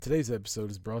Today's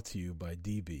episode is brought to you by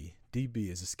DB.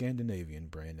 DB is a Scandinavian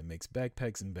brand that makes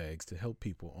backpacks and bags to help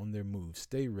people on their move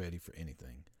stay ready for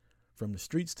anything. From the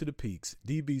streets to the peaks,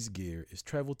 DB's gear is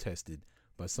travel tested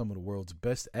by some of the world's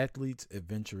best athletes,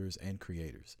 adventurers, and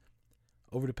creators.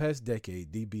 Over the past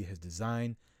decade, DB has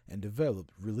designed and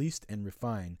developed, released, and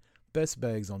refined best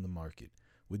bags on the market.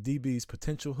 With DB's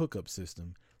potential hookup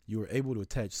system, you are able to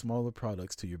attach smaller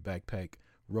products to your backpack,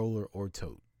 roller, or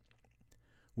tote.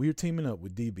 We are teaming up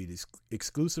with DB to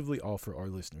exclusively offer our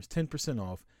listeners 10%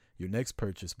 off your next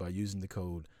purchase by using the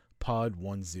code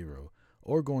POD10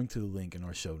 or going to the link in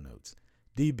our show notes.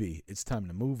 DB, it's time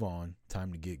to move on,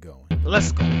 time to get going.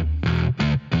 Let's go.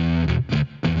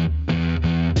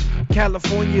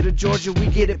 California to Georgia, we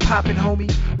get it poppin',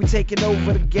 homie. We taking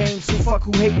over the game, so fuck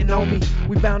who hating, homie.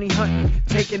 We bounty hunting,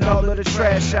 taking all of the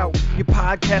trash out. Your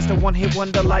podcast a one-hit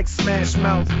wonder like Smash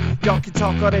Mouth. Y'all can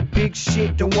talk all that big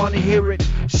shit, don't wanna hear it.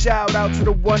 Shout out to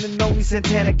the one and only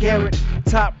Santana Garrett.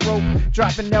 Top rope,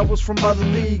 dropping elbows from other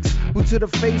leagues. Boot to the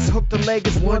face, hook the leg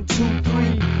is 1, 2,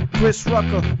 3. Chris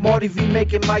Rucker, Marty V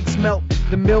making mics melt.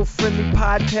 The meal-friendly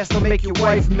podcast will make your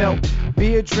wife melt.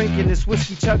 Beer drinking, this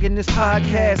whiskey chugging, this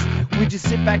podcast. We just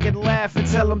sit back and laugh and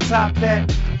tell them top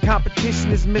that.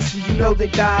 Competition is missing, you know they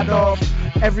died off.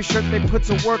 Every shirt they put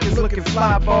to work is looking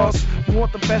fly, boss. You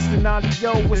want the best in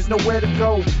audio, there's nowhere to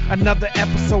go. Another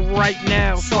episode right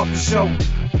now, start the show.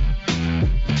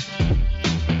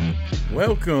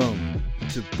 Welcome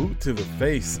to Boot to the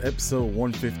Face, episode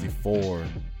 154.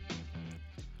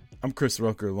 I'm Chris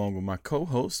Rucker along with my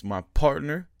co-host, my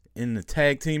partner in the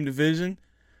tag team division,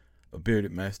 a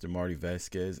bearded master, Marty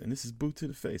Vasquez, and this is Boot to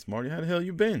the Face. Marty, how the hell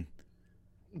you been?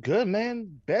 Good,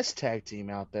 man. Best tag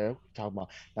team out there. Talking about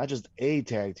not just a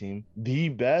tag team, the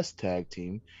best tag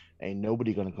team. Ain't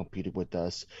nobody gonna compete with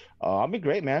us. I've been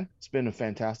great, man. It's been a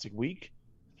fantastic week.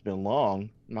 It's been long,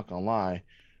 I'm not gonna lie.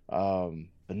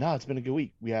 But no, it's been a good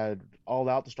week. We had All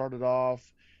Out to start it off.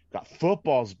 Got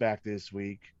footballs back this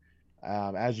week.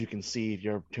 As you can see, if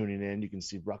you're tuning in, you can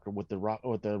see Rucker with the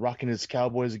rocking his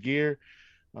Cowboys gear.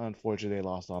 Unfortunately, they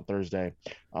lost on Thursday.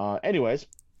 Anyways,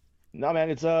 no, man,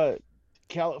 it's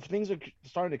things are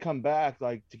starting to come back.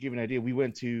 Like, to give you an idea, we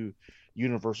went to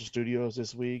Universal Studios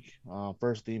this week,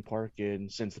 first theme park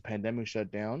since the pandemic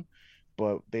shut down.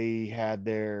 But they had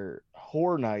their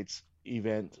Horror Nights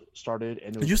event started.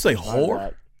 And Did you say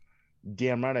whore?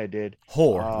 Damn right I did.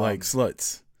 Whore, like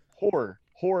sluts. Horror.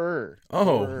 Oh,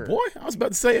 Horror. boy, I was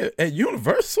about to say at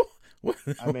Universal. What,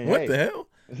 I mean, what hey. the hell?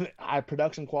 High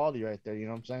production quality right there, you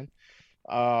know what I'm saying?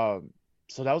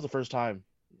 So that was the first time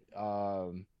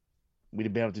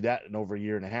we'd been able to do that in over a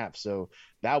year and a half. So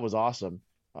that was awesome.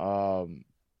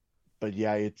 But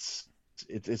yeah, it's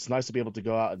nice to be able to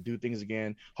go out and do things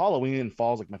again. Halloween and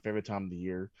fall is like my favorite time of the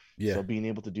year. Yeah. So being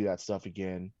able to do that stuff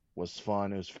again was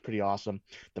fun. It was pretty awesome.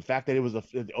 The fact that it was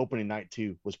the opening night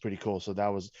too was pretty cool. So that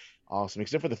was awesome,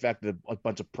 except for the fact that a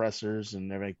bunch of pressers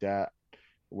and everything like that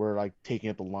were like taking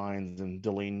up the lines and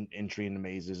delaying entry in the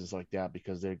mazes and stuff like that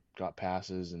because they got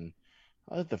passes, and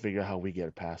I have to figure out how we get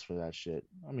a pass for that shit.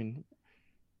 I mean,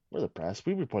 we're the press.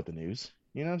 We report the news.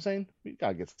 You know what I'm saying? We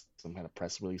gotta get some kind of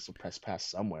press release or press pass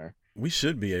somewhere. We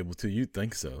should be able to. You'd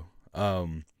think so.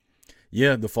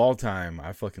 Yeah, the fall time,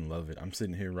 I fucking love it. I'm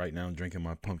sitting here right now drinking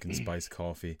my pumpkin spice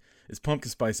coffee. It's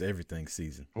pumpkin spice everything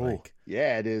season.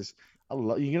 Yeah, it is.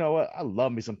 You know what? I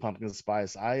love me some pumpkin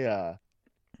spice.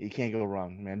 You can't go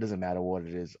wrong, man. It doesn't matter what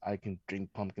it is. I can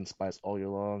drink pumpkin spice all year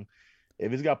long.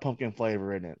 If it's got pumpkin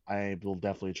flavor in it, I will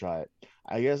definitely try it.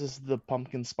 I guess this is the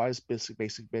Pumpkin Spice Basic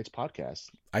Bitch podcast.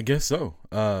 I guess so.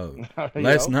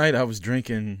 Last night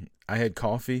I had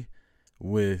coffee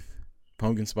with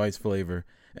pumpkin spice flavor,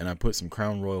 and I put some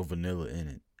Crown Royal vanilla in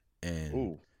it,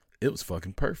 and it was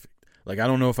fucking perfect. Like, I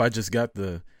don't know if I just got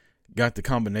the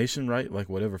combination right, like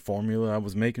whatever formula I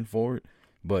was making for it,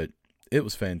 but it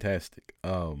was fantastic.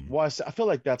 Well, I feel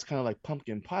like that's kind of like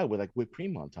pumpkin pie with like whipped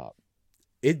cream on top.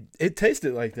 It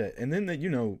tasted like that, and then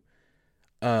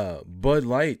Bud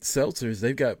Light seltzers,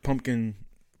 they've got pumpkin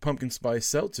spice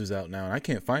seltzers out now, and I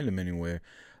can't find them anywhere.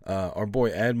 Our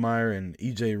boy Admire and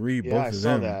EJ Reed, both of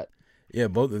them. That. Yeah,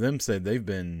 both of them said they've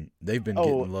been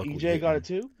getting lucky. EJ got it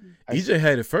too? EJ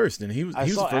had it first, and he was the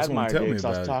first Admire one to tell me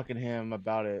about it. I was talking to him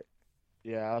about it.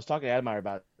 Yeah, I was talking to Admire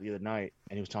about it the other night,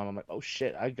 and he was telling me, I'm like, oh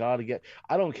shit, I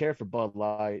don't care for Bud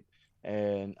Light,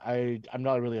 and I'm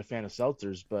not really a fan of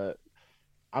seltzers, but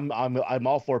I'm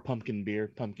all for pumpkin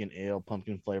beer, pumpkin ale,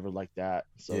 pumpkin flavor like that.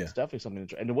 So It's definitely something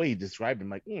and the way he described it, I'm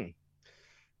like,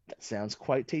 that sounds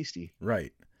quite tasty.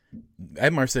 Right.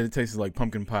 Admar said it tastes like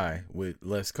pumpkin pie with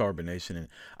less carbonation.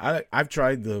 And I've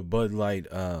tried the Bud Light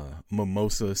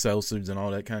mimosa seltzers and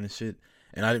all that kind of shit,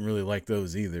 and I didn't really like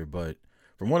those either. But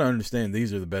from what I understand,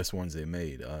 these are the best ones they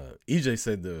made. EJ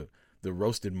said the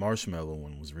roasted marshmallow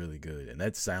one was really good, and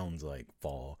that sounds like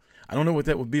fall. I don't know what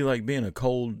that would be like being a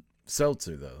cold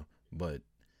seltzer though, but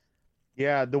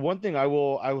Yeah, the one thing I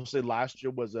will say last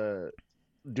year was due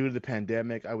to the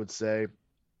pandemic, I would say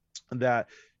that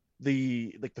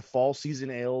the fall season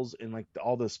ales and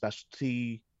all the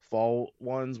specialty fall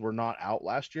ones were not out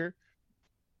last year.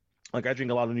 Like I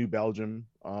drink a lot of New Belgium,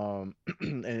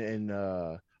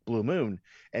 and Blue Moon,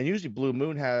 and usually Blue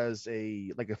Moon has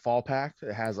a fall pack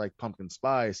that has like pumpkin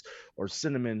spice or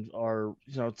cinnamon or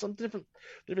some different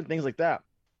things like that.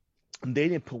 And they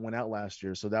didn't put one out last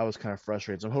year, so that was kind of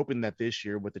frustrating. So I'm hoping that this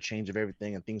year, with the change of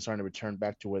everything and things starting to return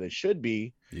back to where they should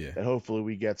be, that hopefully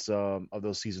we get some of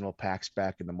those seasonal packs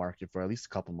back in the market for at least a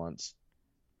couple months.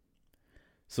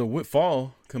 So with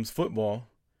fall comes football.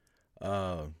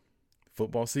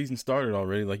 Football season started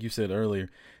already. Like you said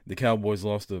earlier, the Cowboys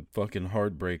lost a fucking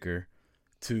heartbreaker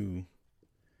to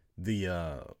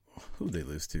the who they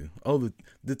lose to? Oh,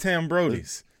 the Tam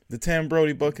Brodys. The Tam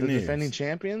Brody Buccaneers. The defending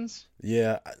champions?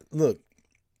 Yeah, look,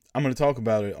 I'm going to talk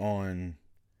about it on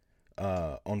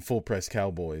Full Press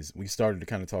Cowboys. We started to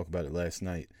kind of talk about it last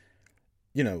night.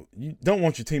 You don't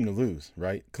want your team to lose,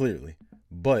 right? Clearly.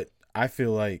 But I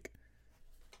feel like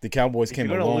the Cowboys came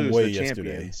a long way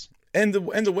yesterday. Champions. And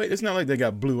the way, it's not like they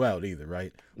got blew out either,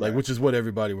 right? Which is what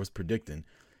everybody was predicting.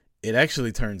 It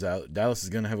actually turns out Dallas is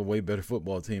going to have a way better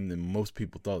football team than most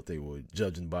people thought they would,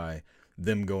 judging by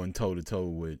them going toe-to-toe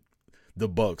with the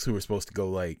Bucs, who were supposed to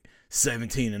go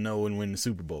 17-0 and win the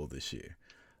Super Bowl this year.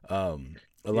 A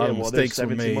lot of mistakes were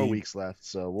made. 17 more weeks left,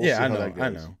 so we'll see how that goes. I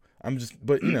know. I'm just,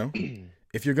 but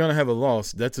if you're gonna have a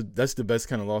loss, that's the best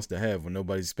kind of loss to have when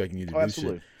nobody's expecting you to do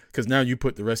shit. Because now you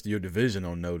put the rest of your division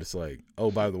on notice. Like,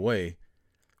 oh, by the way,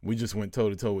 we just went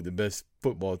toe-to-toe with the best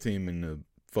football team in the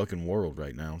fucking world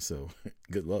right now. So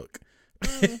good luck.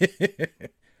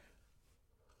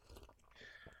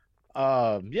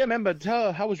 Yeah, man, but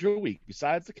how was your week?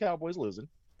 Besides the Cowboys losing,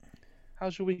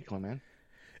 how's your week going, man?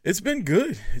 It's been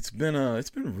good. It's been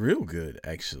real good,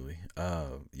 actually.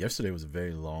 Yesterday was a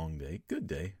very long day. Good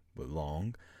day, but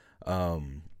long.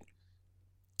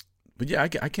 But yeah,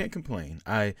 I can't complain.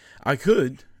 I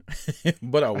could,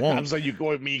 but I won't. I'm saying you go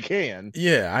with me, you can.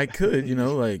 Yeah, I could.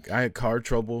 I had car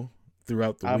trouble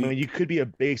throughout the week. I mean, you could be a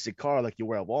basic car like you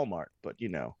wear at Walmart, but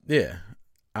Yeah,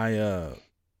 I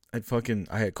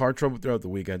had car trouble throughout the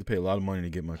week. I had to pay a lot of money to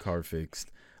get my car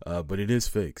fixed, but it is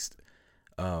fixed,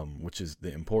 which is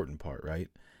the important part, right?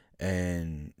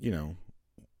 And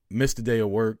missed a day of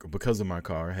work because of my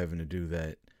car, having to do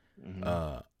that.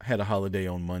 Mm-hmm. Had a holiday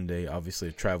on Monday, obviously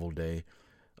a travel day.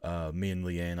 Me and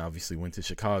Leanne obviously went to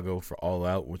Chicago for All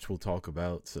Out, which we'll talk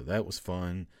about. So that was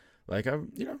fun. I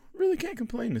really can't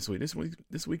complain this week.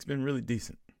 This week's been really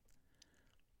decent.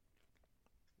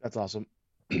 That's awesome.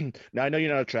 Now I know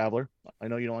you're not a traveler. I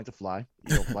know you don't like to fly.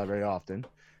 You don't fly very often.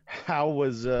 How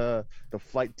was the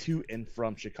flight to and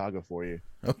from Chicago for you?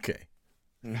 Okay.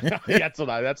 That's what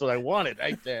I wanted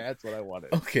right there. That's what I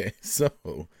wanted. Okay, so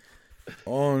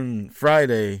on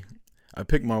Friday, I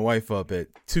picked my wife up at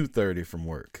 2:30 from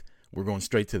work. We're going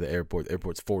straight to the airport. The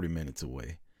airport's 40 minutes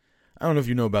away. I don't know if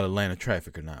you know about Atlanta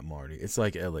traffic or not, Marty. It's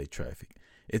like LA traffic.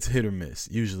 It's hit or miss,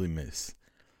 usually miss.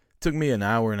 Took me an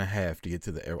hour and a half to get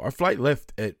to the airport. Our flight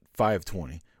left at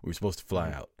 5:20. We were supposed to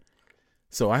fly out.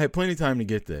 So I had plenty of time to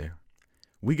get there.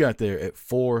 We got there at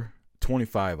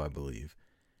 4:25, I believe.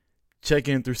 Check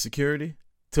in through security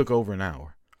took over an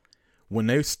hour. When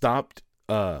they stopped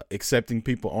accepting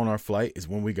people on our flight is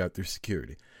when we got through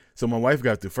security. So my wife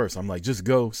got through first. I'm like, just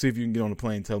go, see if you can get on the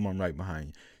plane, tell them I'm right behind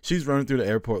you. She's running through the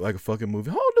airport like a fucking movie.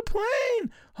 Hold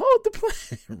the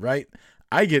plane, right?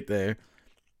 I get there.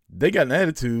 They got an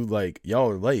attitude like, y'all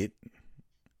are late.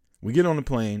 We get on the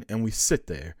plane and we sit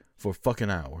there for a fucking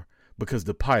hour because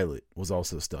the pilot was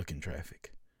also stuck in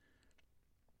traffic.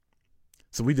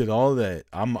 So we did all that.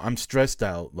 I'm stressed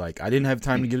out. Like, I didn't have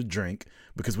time to get a drink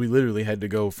because we literally had to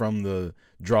go from the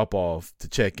drop off to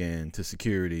check in to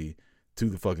security to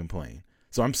the fucking plane.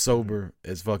 So I'm sober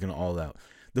as fucking all out.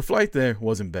 The flight there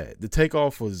wasn't bad. The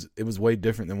takeoff was way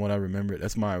different than what I remembered.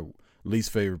 That's my least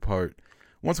favorite part.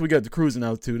 Once we got to cruising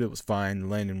altitude, it was fine. The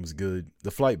landing was good.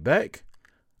 The flight back,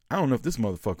 I don't know if this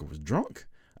motherfucker was drunk.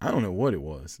 I don't know what it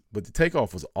was, but the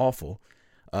takeoff was awful.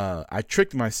 I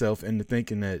tricked myself into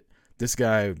thinking that this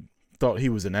guy thought he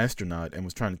was an astronaut and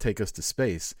was trying to take us to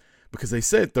space because they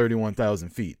said 31,000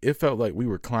 feet. It felt like we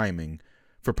were climbing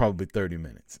for probably 30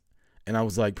 minutes. And I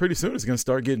was like, pretty soon it's going to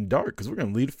start getting dark because we're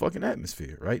going to leave the fucking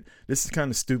atmosphere, right? This is kind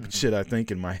of stupid shit I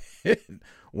think in my head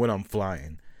when I'm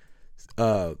flying.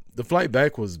 The flight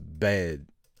back was bad.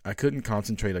 I couldn't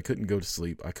concentrate. I couldn't go to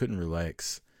sleep. I couldn't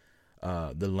relax.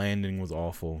 The landing was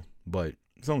awful, but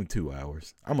it's only 2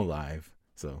 hours. I'm alive,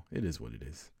 so it is what it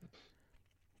is.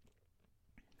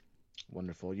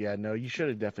 Wonderful. Yeah, no, you should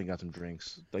have definitely got some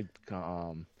drinks, like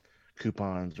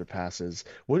coupons or passes.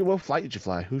 What flight did you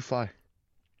fly? Who'd fly?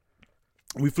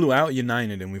 We flew out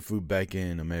United and we flew back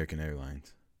in American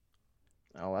Airlines.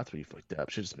 Oh, that's where you fucked up.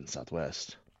 Should have been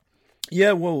Southwest.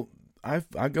 Yeah, well, I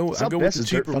go with the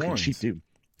cheaper fucking ones. cheap, dude.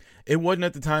 It wasn't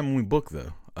at the time when we booked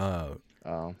though.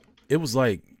 Oh, It was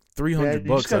like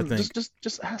 $300, I think.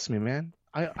 Just ask me, man.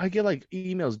 I get like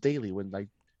emails daily when like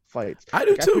flights. I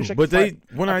do too, but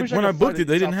when I booked it,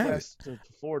 they didn't have it. To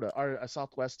Florida, or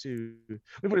Southwest to. Let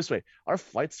me put it this way: our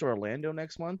flights to Orlando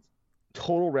next month,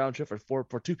 total round trip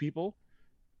for 2 people,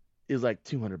 is like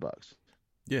 $200.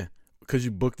 Yeah, because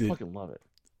you booked I it. fucking love it.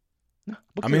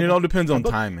 I mean, it all depends on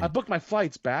timing. I booked my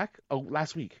flights back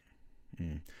last week.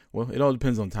 Well, it all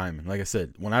depends on timing. Like I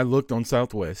said, when I looked on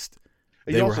Southwest,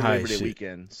 It's they were also high Labor as Day shit.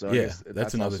 weekend, so Yeah, I guess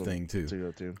that's another also thing too. to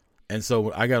go to. And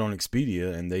so I got on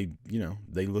Expedia, and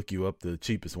they look you up the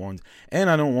cheapest ones. And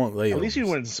I don't want layovers. At least you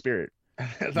went in Spirit.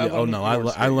 Yeah, oh no,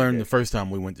 I learned the first time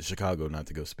we went to Chicago not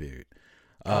to go Spirit.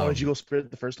 Did you go Spirit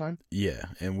the first time? Yeah,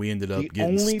 and we ended up The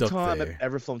getting only stuck time there. I've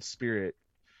ever flown Spirit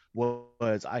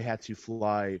was I had to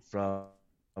fly from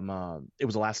it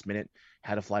was a last minute,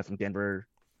 had to fly from Denver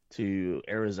to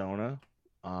Arizona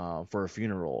for a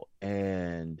funeral,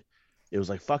 and it was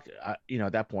like fuck,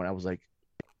 at that point I was like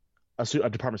a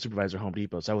department supervisor at Home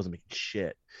Depot, so I wasn't making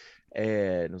shit,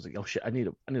 and I was like, oh shit, I need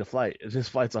a flight. This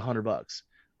flight's $100.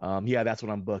 Yeah, that's what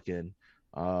I'm booking.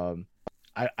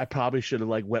 I probably should have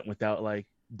like went without like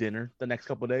dinner the next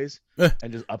couple of days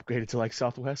and just upgraded to like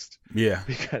Southwest. Yeah,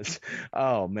 Because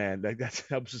oh man, that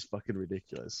was just fucking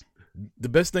ridiculous. the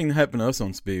best thing that happened to us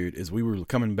on Spirit is we were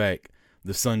coming back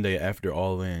the Sunday after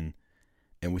All In,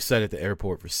 and we sat at the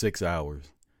airport for 6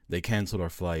 hours. They canceled our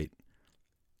flight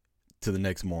to the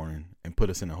next morning and put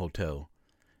us in a hotel.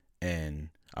 And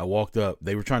I walked up.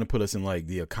 They were trying to put us in like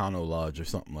the Econo Lodge or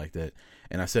something like that.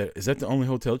 And I said, "Is that the only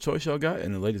hotel choice y'all got?"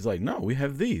 And the lady's like, "No, we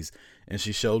have these." And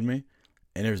she showed me,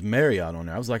 and there's Marriott on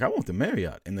there. I was like, "I want the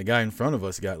Marriott." And the guy in front of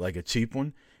us got like a cheap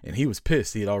one, and he was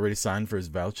pissed. He had already signed for his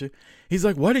voucher. He's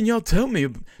like, "Why didn't y'all tell me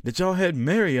that y'all had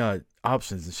Marriott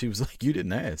options?" And she was like, "You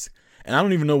didn't ask." And I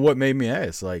don't even know what made me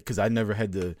ask, like, because I never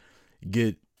had to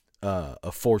get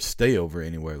a forced stayover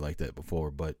anywhere like that before.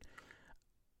 But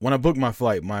when I book my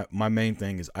flight, my main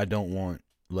thing is I don't want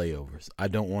layovers. I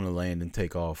don't want to land and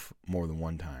take off more than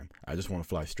one time. I just want to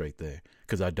fly straight there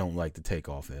because I don't like to take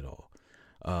off at all.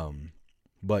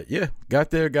 But yeah,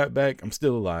 got there, got back. I'm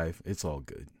still alive. It's all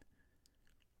good.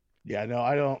 Yeah, no,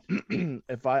 I don't.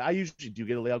 If I usually do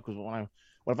get a layout because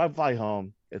if I fly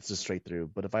home, it's just straight through.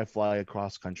 But if I fly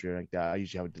across country like that, I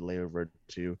usually have a layover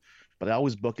too. But I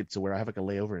always book it to where I have like a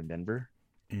layover in Denver.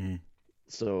 Mm-hmm.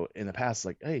 So in the past,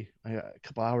 like, hey, I got a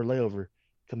couple hour layover.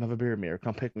 Come have a beer with me or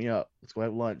come pick me up. Let's go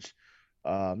have lunch.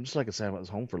 Just like I said, I was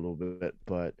home for a little bit,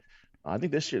 but I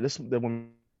think this year, when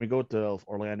we go to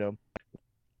Orlando,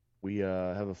 we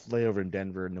have a layover in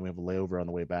Denver, and then we have a layover on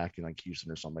the way back in like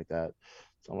Houston or something like that.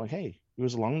 So I'm like, hey, it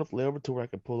was a long enough layover to where I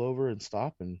could pull over and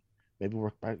stop and maybe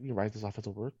write this off as a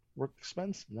work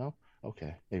expense. No,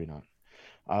 okay, maybe not.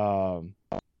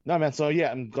 No, man. So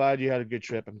yeah, I'm glad you had a good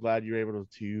trip. I'm glad you were able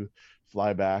to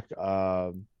fly back.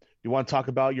 You want to talk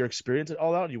about your experience at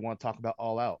All Out? Or you want to talk about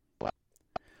All Out?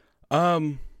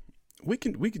 We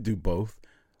could do both.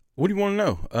 What do you want to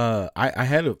know? I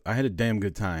had a damn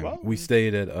good time. Well, we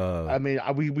stayed at I mean,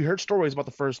 we heard stories about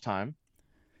the first time.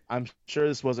 I'm sure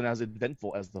this wasn't as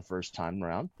eventful as the first time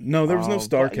around. No, there was no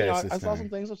Starcast but, this I saw time. some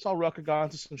things. I saw Rucker got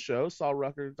into some shows. Saw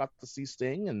Rucker got to see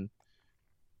Sting, and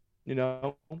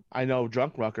I know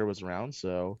Drunk Rucker was around,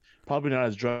 so probably not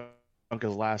as drunk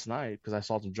as last night because I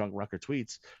saw some Drunk Rucker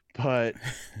tweets. But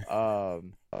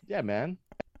yeah, man,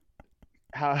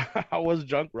 how was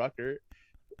Drunk Rucker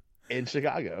in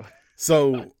Chicago?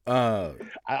 So,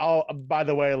 by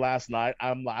the way, last night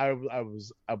I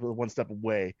was one step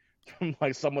away from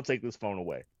like someone take this phone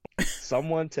away.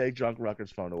 Someone take Drunk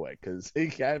Rucker's phone away because he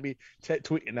can't be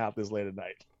tweeting out this late at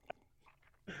night.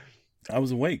 I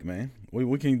was awake, man.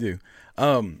 What can you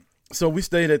do? So we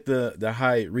stayed at the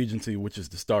Hyatt Regency, which is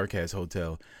the Starcast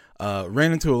Hotel.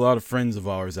 Ran into a lot of friends of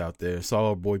ours out there. Saw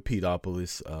our boy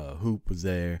Peteopolis. Hoop was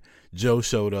there. Joe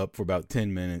showed up for about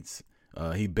 10 minutes.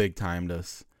 He big timed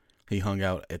us. He hung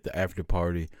out at the after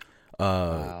party.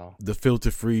 Wow. The Filter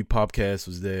Free Popcast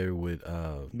was there with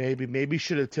maybe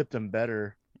should have tipped him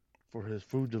better for his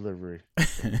food delivery.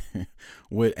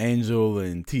 with Angel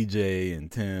and TJ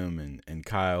and Tim and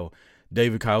Kyle.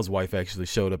 David Kyle's wife actually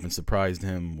showed up and surprised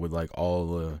him with like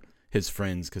all his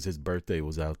friends because his birthday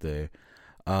was out there.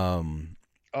 Oh,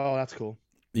 that's cool.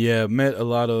 Yeah, met a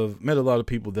lot of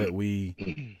people that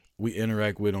we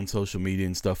interact with on social media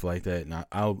and stuff like that. And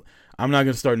I'm not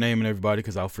gonna start naming everybody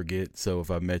because I'll forget. So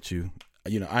if I met you,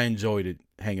 I enjoyed it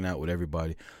hanging out with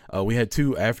everybody. We had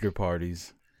 2 after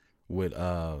parties with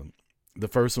the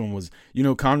first one was,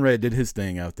 Conrad did his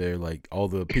thing out there, like all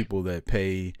the people that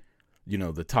pay,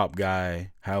 the top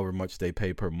guy, however much they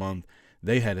pay per month,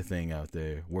 they had a thing out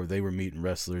there where they were meeting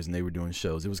wrestlers and they were doing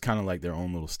shows. It was kind of like their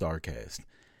own little star cast.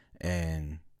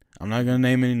 And I'm not going to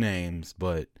name any names,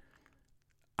 but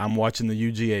I'm watching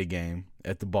the UGA game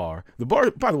at the bar. The bar,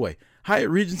 by the way,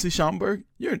 Hyatt Regency Schaumburg,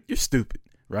 you're stupid,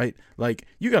 right? Like,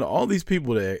 you got all these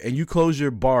people there, and you close your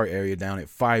bar area down at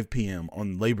 5 p.m.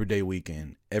 on Labor Day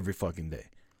weekend every fucking day.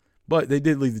 But they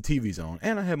did leave the TVs on,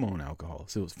 and I had my own alcohol,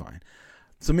 so it was fine.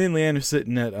 So me and Leanne are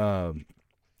sitting at,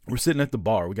 we're sitting at the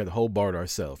bar. We got the whole bar to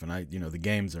ourselves, and the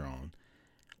games are on.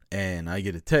 And I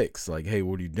get a text like, hey,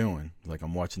 what are you doing? Like,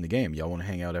 I'm watching the game. Y'all want to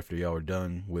hang out after y'all are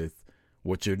done with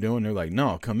what you're doing? They're like,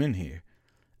 no, come in here.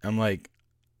 I'm like,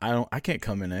 I can't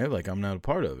come in there. Like, I'm not a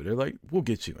part of it. They're like, we'll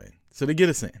get you in. So they get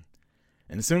us in.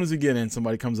 And as soon as we get in,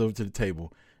 somebody comes over to the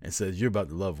table and says, you're about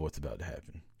to love what's about to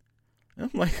happen. And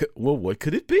I'm like, well, what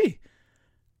could it be?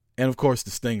 And of course,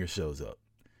 the Stinger shows up.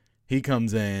 He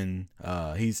comes in,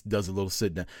 he does a little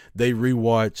sit down. They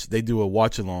do a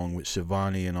watch along with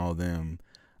Shivani and all them.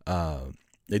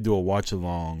 They do a watch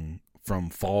along from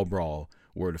Fall Brawl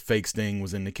where the fake Sting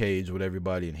was in the cage with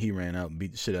everybody and he ran out and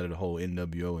beat the shit out of the whole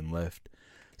NWO and left.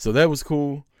 So that was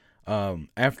cool.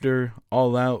 After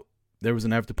All Out, there was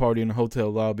an after party in the hotel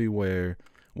lobby where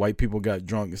white people got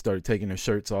drunk and started taking their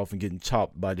shirts off and getting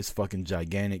chopped by this fucking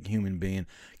gigantic human being.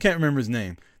 Can't remember his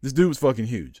name. This dude was fucking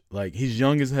huge. Like, he's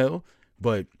young as hell,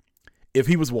 but if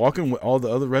he was walking with all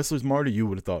the other wrestlers, Marty, you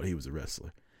would have thought he was a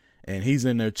wrestler. And he's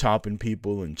in there chopping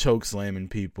people and choke slamming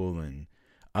people. And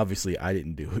obviously I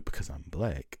didn't do it because I'm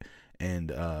black.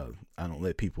 And I don't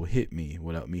let people hit me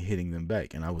without me hitting them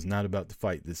back. And I was not about to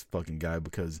fight this fucking guy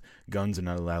because guns are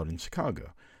not allowed in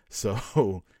Chicago.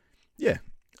 So, yeah.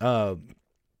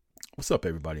 What's up,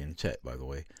 everybody in the chat, by the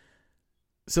way?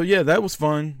 So, yeah, that was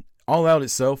fun. All Out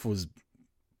itself was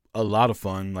a lot of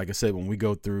fun. Like I said, when we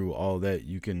go through all that,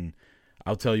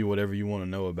 I'll tell you whatever you want to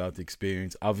know about the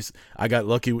experience. Obviously, I got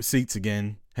lucky with seats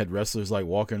again. Had wrestlers like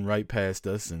walking right past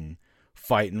us and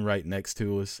fighting right next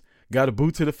to us. Got a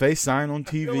boot to the face sign on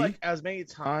TV. I feel like as many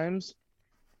times.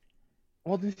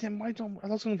 Well, that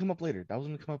was going to come up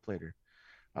later.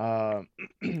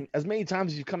 As many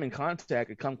times as you come in contact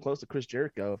and come close to Chris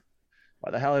Jericho,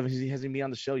 why the hell hasn't he been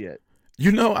on the show yet?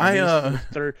 This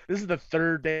is the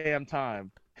third damn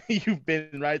time you've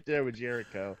been right there with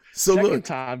Jericho. So Second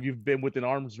time you've been within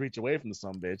arm's reach away from the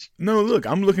sumbitch. No, look,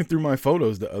 I'm looking through my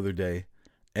photos the other day,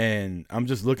 and I'm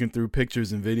just looking through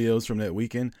pictures and videos from that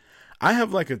weekend. I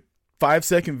have like a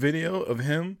 5-second video of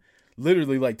him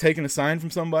literally like taking a sign from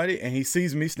somebody, and he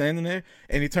sees me standing there,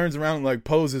 and he turns around and like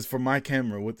poses for my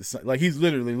camera with the sign. Like, he's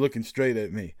literally looking straight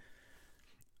at me.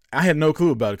 I had no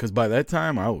clue about it because by that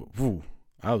time I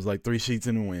was like 3 sheets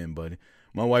in the wind, buddy.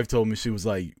 My wife told me, she was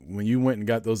like, when you went and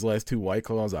got those last 2 White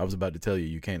Claws, I was about to tell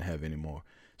you can't have any more.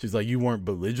 She's like, you weren't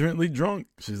belligerently drunk.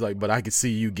 She's like, but I could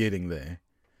see you getting there.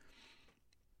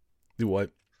 Do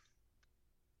what?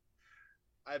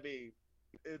 I mean,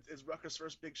 it's Rucker's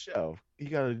first big show. You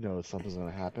gotta know something's gonna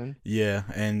happen. Yeah,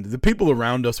 and the people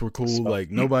around us were cool.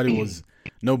 Like, nobody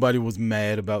was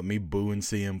mad about me booing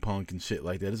CM Punk and shit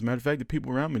like that. As a matter of fact, the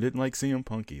people around me didn't like CM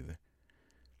Punk either.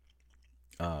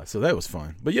 So that was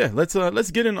fun. But yeah,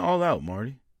 let's get into All Out,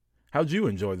 Marty. How'd you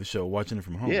enjoy the show watching it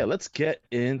from home? Yeah, let's get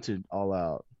into All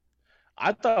Out.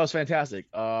 I thought it was fantastic.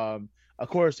 Of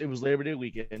course, it was Labor Day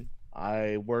weekend.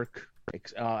 I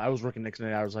was working next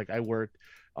night. I was like, I worked.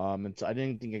 And so I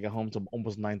didn't think I got home till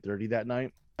almost 9:30 that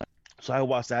night. So I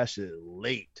watched that shit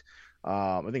late.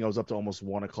 I think I was up to almost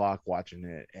 1 o'clock watching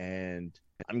it, and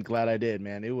I'm glad I did,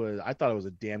 man. I thought it was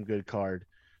a damn good card.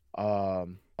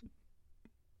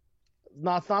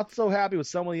 Not so happy with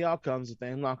some of the outcomes.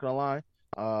 I'm not gonna lie.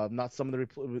 Not some of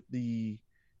the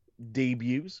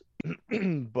debuts,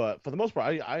 but for the most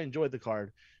part, I enjoyed the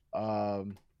card.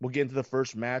 We'll get into the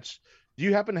first match. Do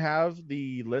you happen to have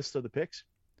the list of the picks?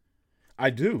 I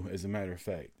do, as a matter of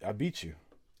fact. I beat you.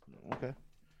 Okay.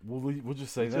 We'll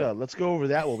just say that. Yeah, let's go over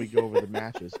that while we go over the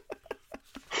matches.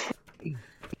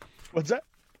 What's that?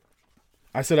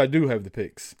 I said I do have the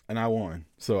picks, and I won.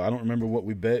 So I don't remember what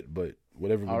we bet, but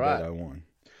whatever we bet, I won.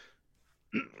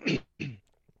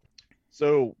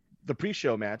 So the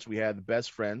pre-show match, we had the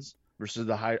Best Friends versus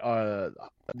the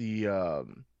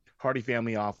Hardy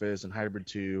Family Office and Hybrid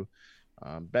 2,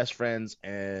 Best Friends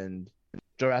and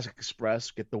Jurassic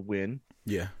Express get the win.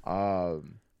 Yeah. I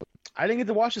didn't get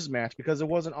to watch this match because it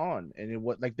wasn't on, and it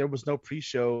was like there was no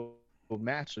pre-show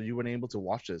match, so you weren't able to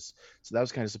watch this. So that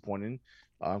was kind of disappointing.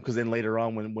 Because then later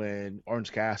on, when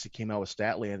Orange Cassidy came out with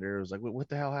Statlander, it was like, what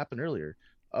the hell happened earlier?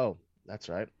 Oh, that's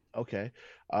right. Okay.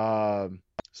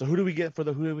 So who do we have for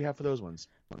those ones?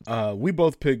 We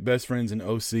both picked Best Friends and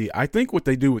OC. I think what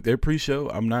they do with their pre-show,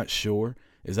 I'm not sure,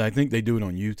 is I think they do it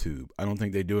on YouTube. I don't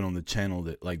think they do it on the channel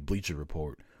that like Bleacher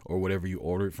Report or whatever you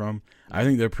order it from. I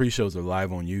think their pre-shows are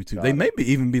live on YouTube. They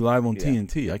maybe even be live on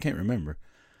TNT. I can't remember.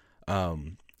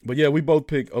 But yeah, we both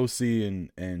picked OC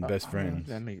and Best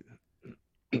Friends.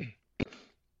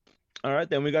 All right,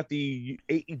 then we got the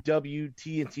AEW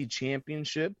TNT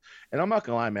Championship, and I'm not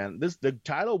gonna lie, man, the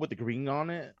title with the green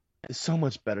on it is so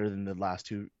much better than the last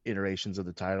two iterations of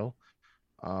the title.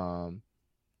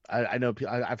 I know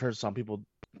I've heard some people,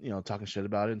 talking shit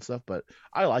about it and stuff, but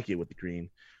I like it with the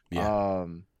green. Yeah.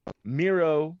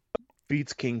 Miro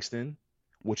beats Kingston,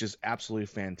 which is absolutely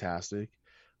fantastic.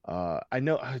 I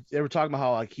know they were talking about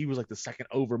how like he was like the second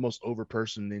most over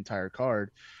person in the entire card.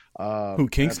 Who,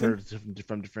 Kingston? I've heard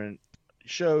from different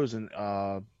shows and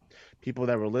people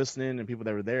that were listening and people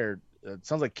that were there. It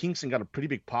sounds like Kingston got a pretty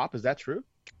big pop. Is that true?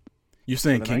 You're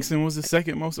saying Kingston was the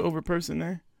second most over person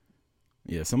there?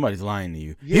 Yeah, somebody's lying to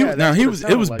you. Yeah, it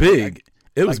was big.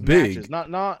 It was big. Matches.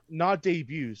 Not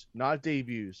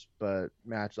debuts, but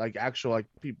match like actual like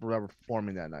people that were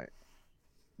performing that night.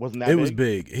 Wasn't that it big? Was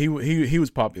big. He was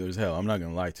popular as hell. I'm not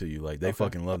gonna lie to you. Like they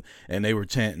fucking loved, and they were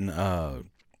chanting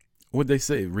what'd they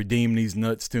say? Redeem these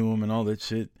nuts to him and all that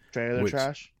shit. Trailer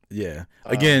trash. Yeah.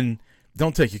 Again,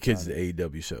 don't take your kids to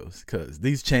AEW shows because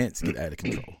these chants get out of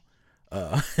control.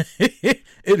 It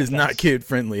is not kid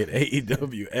friendly at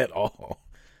AEW at all.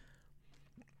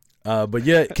 But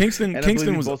yeah, Kingston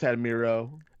was both had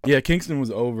Miro. Yeah, Kingston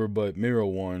was over, but Miro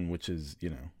won, which is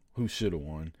who should have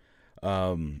won.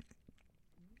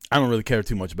 I don't really care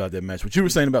too much about that match. What you were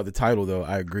saying about the title, though,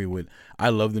 I agree with. I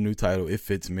love the new title. It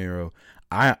fits Miro.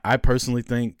 I personally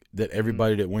think that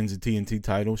everybody that wins the TNT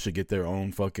title should get their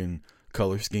own fucking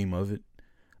color scheme of it.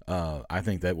 I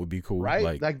think that would be cool.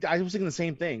 Right? Like I was thinking the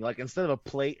same thing. Like instead of a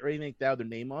plate or anything like that with their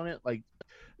name on it, like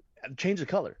change the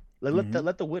color. Like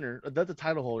let the winner, let the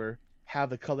title holder have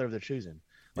the color of their choosing.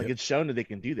 Like it's shown that they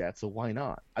can do that, so why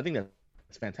not? I think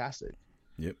that's fantastic.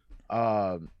 Yep.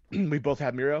 We both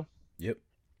have Miro. Yep.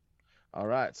 All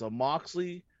right, so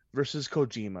Moxley versus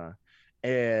Kojima,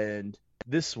 and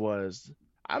this was,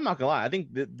 I'm not gonna lie, I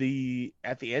think that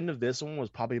at the end of this one was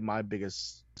probably my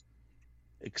biggest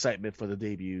excitement for the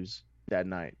debuts that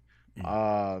night.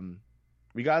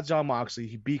 We got Jon Moxley.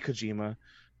 He beat Kojima,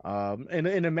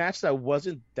 in a match that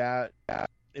wasn't that.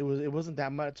 It wasn't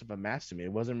that much of a match to me.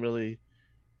 It didn't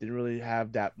really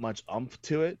have that much oomph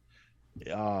to it.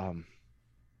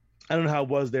 I don't know how it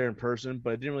was there in person,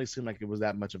 but it didn't really seem like it was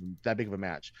that big of a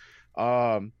match.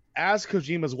 As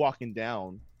Kojima's walking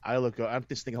down, I'm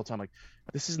just thinking the whole time, like,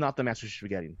 this is not the match we should be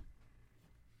getting.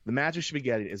 The match we should be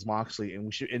getting is Moxley,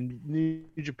 and New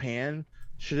Japan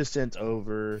should have sent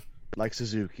over like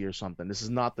Suzuki or something. This is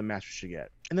not the match we should get.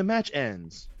 And the match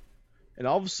ends, and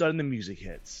all of a sudden the music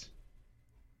hits,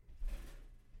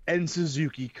 and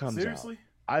Suzuki comes Seriously?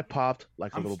 out. I popped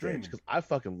like a little bitch because I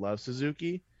fucking love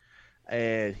Suzuki.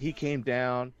 And he came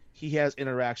down. He has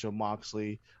interaction with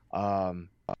Moxley.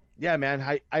 Yeah,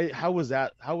 man. How was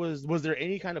that? Was there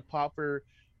any kind of pop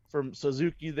from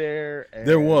Suzuki there? And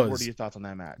there was. What are your thoughts on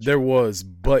that match? There was,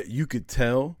 but you could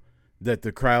tell that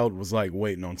the crowd was like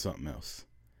waiting on something else.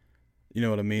 You know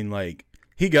what I mean? Like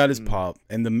he got his pop,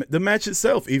 and the match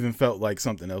itself even felt like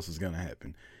something else was gonna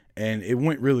happen, and it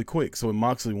went really quick. So when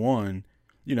Moxley won,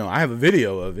 I have a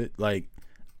video of it. Like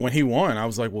when he won, I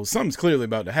was like, well, something's clearly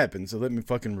about to happen, so let me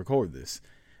fucking record this.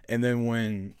 And then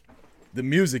when the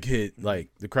music hit, like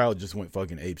the crowd just went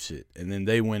fucking ape shit, and then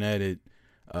they went at it.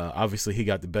 Obviously, he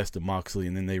got the best of Moxley,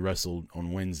 and then they wrestled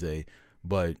on Wednesday.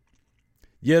 But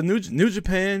yeah, New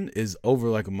Japan is over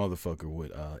like a motherfucker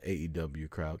with AEW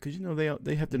crowd because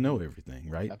they have to know everything,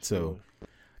 right? Absolutely. So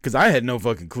because I had no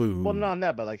fucking clue. Well, not on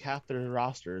that, but like half their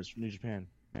roster is from New Japan.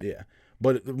 Yeah,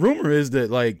 but the rumor is that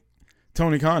like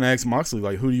Tony Khan asked Moxley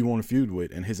like, "Who do you want to feud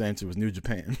with?" And his answer was New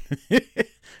Japan.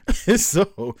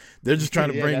 So they're just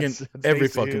trying to bring in every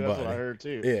fucking body. That's what I heard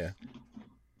too.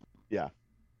 Yeah.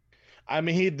 I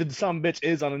mean, the some bitch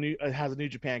has a New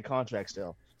Japan contract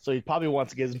still, so he probably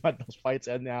wants to get as much those fights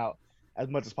and out as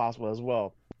much as possible as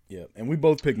well. Yeah, and we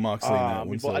both picked Moxley. I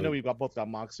know we both got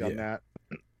Moxley on that.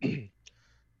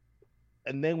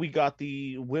 And then we got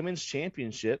the women's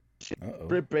championship.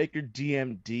 Britt Baker,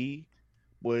 DMD,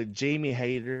 with Jamie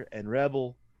Hayter and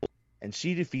Rebel, and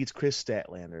she defeats Chris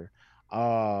Statlander.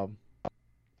 I'm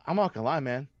not gonna lie,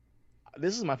 man.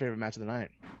 This is my favorite match of the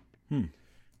night.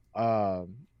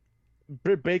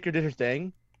 Britt Baker did her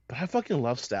thing, but I fucking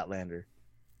love Statlander.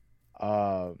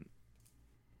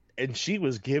 And she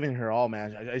was giving her all,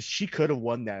 man. She could have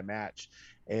won that match.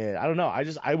 And I don't know.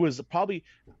 I was probably,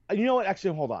 you know what?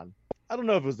 Actually, hold on. I don't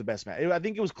know if it was the best match. I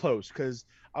think it was close because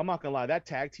I'm not gonna lie. That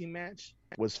tag team match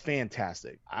was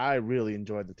fantastic. I really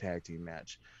enjoyed the tag team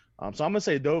match. So I'm gonna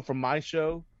say though, from my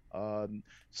show,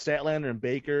 Statlander and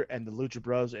Baker and the Lucha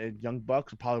Bros and Young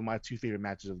Bucks are probably my 2 favorite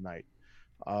matches of the night.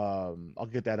 I'll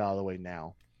get that out of the way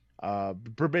now.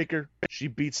 Britt Baker, she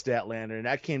beat Statlander, and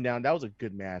that came down. That was a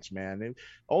good match, man.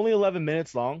 Only 11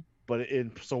 minutes long, but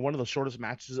so one of the shortest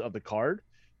matches of the card.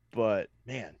 But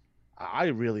man, I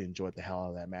really enjoyed the hell out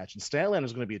of that match. And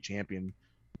Statlander's going to be a champion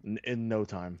in no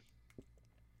time.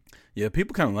 Yeah,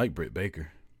 people kind of like Britt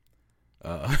Baker.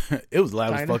 It was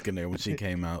loud as fuck in there when she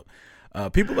came out.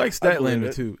 People like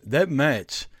Statlander too. That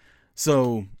match.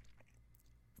 So,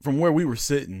 from where we were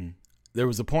sitting, there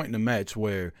was a point in the match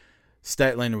where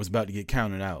Statlander was about to get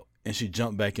counted out, and she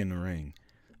jumped back in the ring.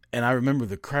 And I remember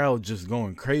the crowd just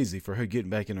going crazy for her getting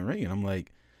back in the ring. And I'm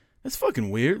like, that's fucking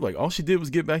weird. Like, all she did was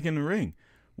get back in the ring.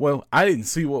 Well, I didn't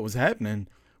see what was happening.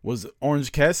 Was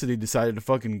Orange Cassidy decided to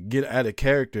fucking get out of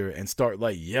character and start,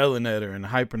 like, yelling at her and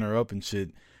hyping her up and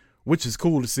shit, which is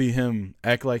cool to see him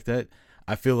act like that.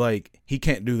 I feel like he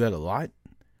can't do that a lot.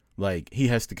 Like, he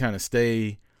has to kind of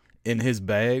stay in his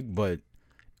bag, but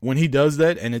when he does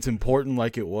that and it's important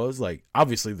like it was, like,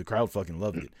 obviously the crowd fucking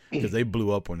loved it because they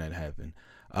blew up when that happened.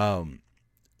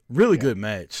 Really good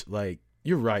match. Like,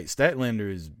 you're right.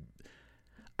 Statlander is,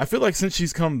 I feel like since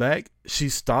she's come back, she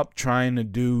stopped trying to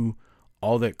do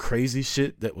all that crazy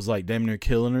shit that was like damn near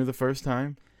killing her the first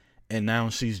time. And now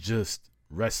she's just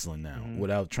wrestling now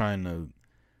without trying to,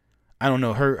 I don't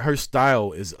know. Her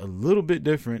style is a little bit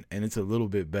different and it's a little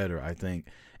bit better, I think.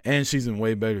 And she's in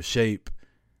way better shape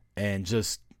and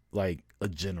just like a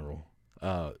general.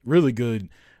 Really good.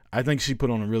 I think she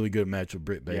put on a really good match with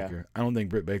Britt Baker. I don't think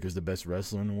Britt Baker's the best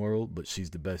wrestler in the world, but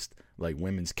she's the best like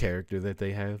women's character that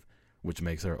they have, which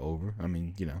makes her over. I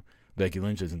mean, you know, Becky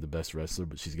Lynch isn't the best wrestler,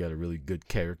 but she's got a really good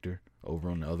character over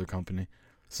on the other company.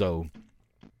 So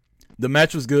the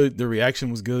match was good. The reaction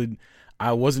was good.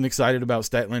 I wasn't excited about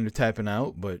Statlander tapping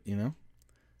out, but, you know,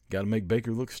 got to make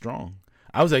Baker look strong.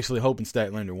 I was actually hoping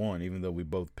Statlander won, even though we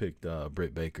both picked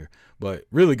Britt Baker. But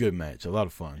really good match. A lot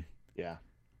of fun. Yeah.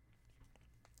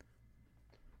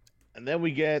 And then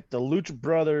we get the Lucha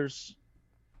Brothers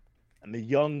and the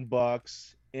Young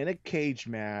Bucks in a cage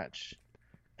match,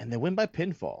 and they win by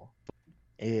pinfall.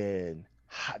 And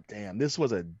hot damn, this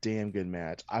was a damn good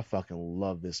match. I fucking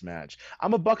love this match.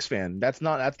 I'm a Bucks fan. That's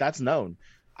known.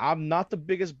 I'm not the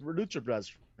biggest Lucha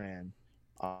Brothers fan.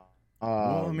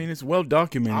 Well, I mean, it's well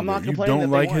documented. I'm not you complaining don't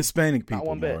that they like won. Hispanic Not people,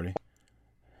 one bit. Marty.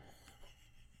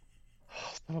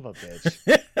 Son of a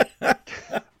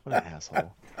bitch. What an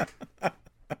asshole.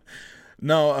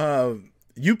 No,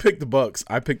 you picked the Bucks.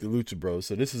 I picked the Lucha Bros.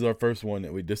 So this is our first one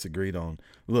that we disagreed on.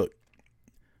 Look,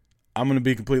 I'm going to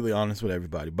be completely honest with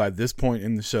everybody. By this point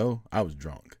in the show, I was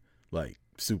drunk. Like,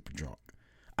 super drunk.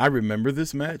 I remember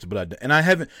this match, but I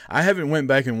haven't went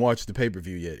back and watched the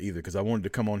pay-per-view yet either because I wanted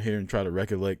to come on here and try to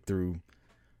recollect through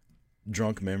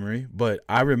drunk memory. But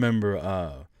I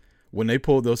remember when they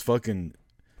pulled those fucking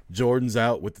Jordans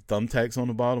out with the thumbtacks on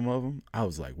the bottom of them, I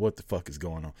was like, what the fuck is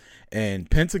going on? And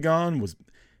Pentagon was,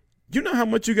 you know how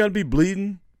much you got to be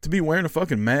bleeding to be wearing a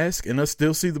fucking mask and us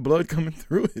still see the blood coming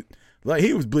through it? Like,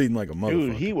 he was bleeding like a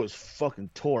motherfucker. Dude, he was fucking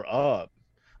tore up.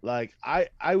 Like,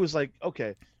 I was like,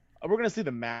 okay, we're going to see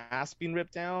the mask being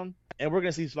ripped down, and we're going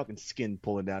to see his fucking skin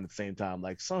pulling down at the same time.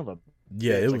 Like, son of a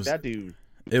yeah, bitch. it Like, was that dude.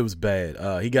 It was bad.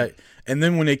 And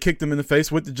then when they kicked him in the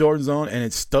face with the Jordans on and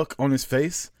it stuck on his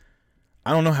face,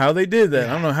 I don't know how they did that.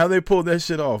 I don't know how they pulled that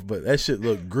shit off, but that shit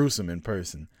looked gruesome in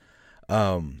person.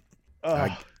 You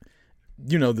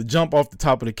know, the jump off the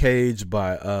top of the cage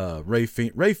by Ray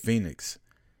Phoenix.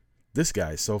 This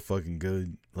guy is so fucking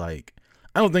good. Like,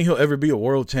 I don't think he'll ever be a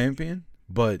world champion,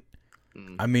 but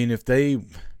I mean,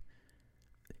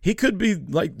 he could be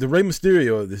like the Rey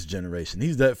Mysterio of this generation.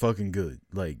 He's that fucking good.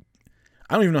 Like,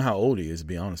 I don't even know how old he is, to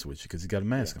be honest with you, because he's got a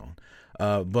mask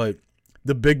on. But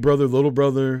the big brother, little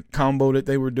brother combo that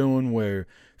they were doing where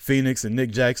Phoenix and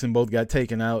Nick Jackson both got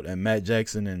taken out and Matt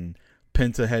Jackson and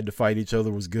Penta had to fight each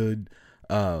other was good.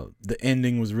 The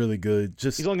ending was really good.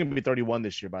 He's only going to be 31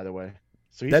 this year, by the way.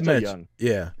 So he's that still match, young.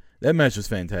 Yeah, that match was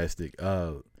fantastic.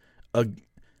 I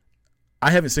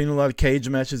haven't seen a lot of cage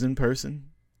matches in person,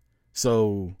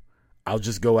 so I'll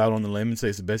just go out on the limb and say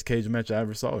it's the best cage match I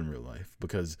ever saw in real life,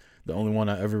 because the only one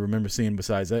I ever remember seeing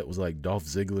besides that was like Dolph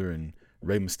Ziggler and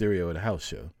Rey Mysterio at a house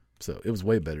show. So it was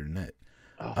way better than that.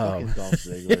 Oh, fucking Dolph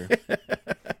Ziggler.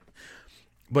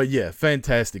 But yeah,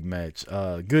 fantastic match.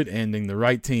 Good ending. The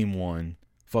right team won.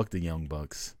 Fuck the Young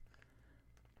Bucks.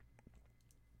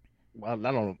 Well,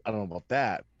 I don't know about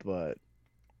that, but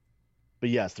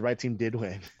yes, the right team did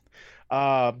win.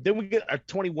 Then we get our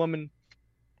 20-woman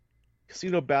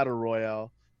Casino Battle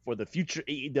Royale for the future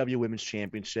AEW Women's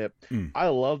Championship. I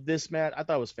love this match. I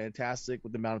thought it was fantastic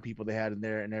with the amount of people they had in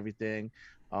there and everything.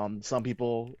 Some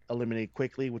people eliminated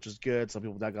quickly, which was good. Some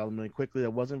people that got eliminated quickly,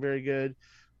 that wasn't very good.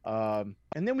 And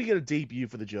then we get a debut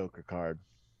for the Joker card.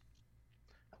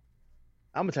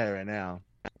 I'm gonna tell you right now,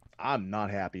 I'm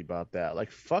not happy about that.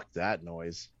 Like, fuck that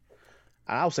noise.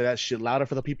 I'll say that shit louder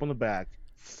for the people in the back.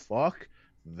 Fuck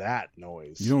that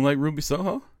noise. You don't like Ruby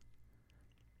Soho?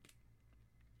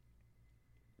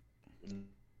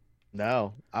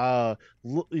 No.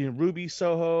 Ruby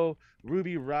Soho,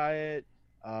 Ruby Riot.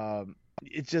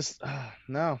 It just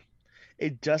no.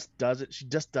 It just doesn't. She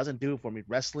just doesn't do it for me.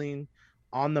 Wrestling,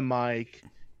 on the mic,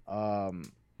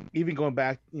 even going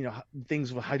back,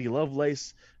 things with Heidi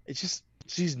Lovelace. It's just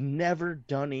she's never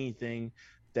done anything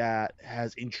that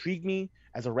has intrigued me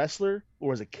as a wrestler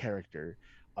or as a character.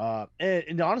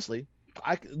 And honestly,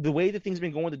 the way that things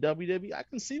been going to WWE, I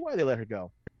can see why they let her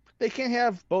go. They can't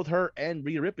have both her and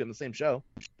Rhea Ripley on the same show.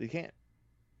 They can't.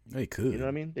 They could. You know what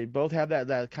I mean? They both have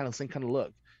that kind of same kind of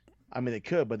look. I mean, they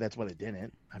could, but that's why they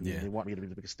didn't. I mean, They want me to be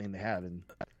the biggest thing they have. And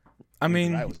I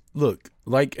mean, look,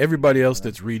 like everybody else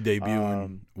that's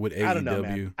re-debuting with AEW. I don't know,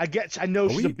 man. I know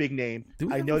she's a big name.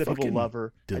 I know that people love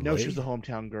her. Delay? I know she's a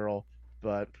hometown girl,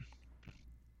 but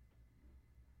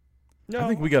no, I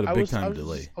think we got a big time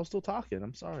delay. I was still talking.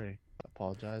 I'm sorry. I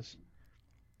apologize.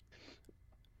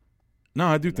 No,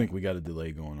 I do think we got a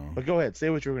delay going on. But go ahead, say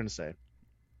what you were going to say.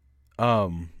 I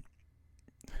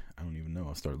don't even know.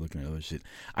 I'll start looking at other shit.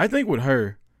 I think with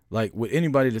her, like with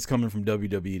anybody that's coming from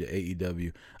WWE to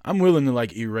AEW, I'm willing to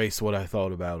like erase what I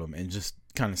thought about them and just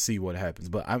kind of see what happens.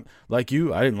 But I'm like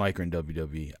you, I didn't like her in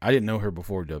WWE. I didn't know her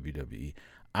before WWE.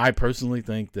 I personally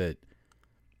think that,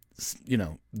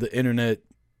 the internet,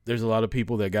 there's a lot of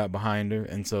people that got behind her,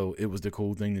 and so it was the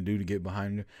cool thing to do to get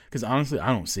behind her. Because honestly, I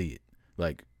don't see it.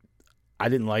 Like, I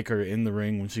didn't like her in the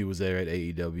ring when she was there at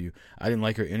AEW. I didn't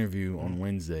like her interview on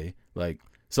Wednesday. Like,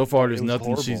 so far, there's nothing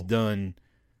horrible she's done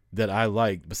that I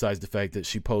liked besides the fact that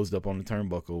she posed up on the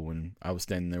turnbuckle when I was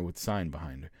standing there with the sign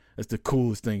behind her. That's the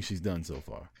coolest thing she's done so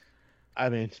far. I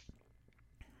mean,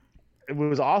 it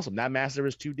was awesome. That match, there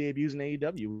was 2 debuts in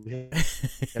AEW. We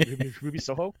have Ruby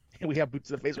Soho, and we have Boots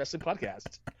to the Face Wrestling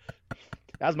Podcast.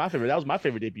 That was my favorite. That was my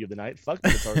favorite debut of the night. Fuck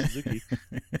Hikaru Suzuki.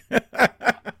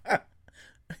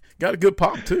 Got a good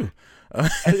pop too.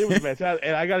 It was fantastic,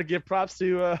 and I got to give props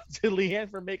to Leanne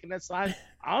for making that sign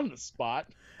on the spot.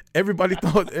 Everybody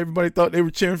thought they were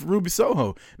cheering for Ruby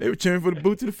Soho. They were cheering for the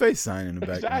Boot to the Face sign in the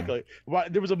background. Exactly. Well,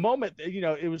 there was a moment,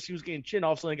 she was getting chin,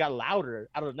 all of a sudden it got louder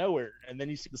out of nowhere, and then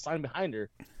you see the sign behind her.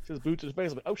 It says Boot to the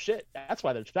Face. I'm like, oh shit, that's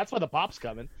why the pop's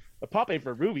coming. The pop ain't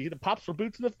for Ruby. The pop's for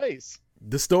Boot to the Face.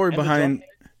 The story behind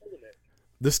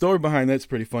that's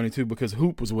pretty funny too, because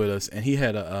Hoop was with us and he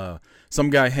had some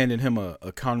guy handed him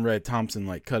a Conrad Thompson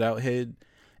like cutout head,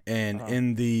 and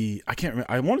in the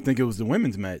I want to think it was the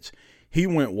women's match, he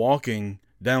went walking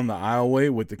down the aisleway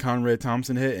with the Conrad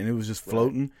Thompson head and it was just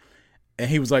floating, and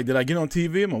he was like, "Did I get on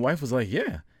TV?" And my wife was like,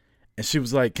 "Yeah," and she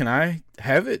was like, "Can I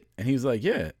have it?" And he was like,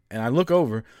 "Yeah." And I look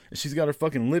over and she's got her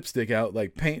fucking lipstick out,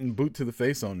 like painting Boot to the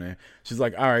Face on there. She's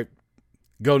like, "All right,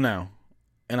 go now."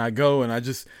 And I go and I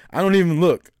don't even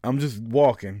look. I'm just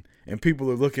walking and people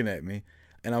are looking at me.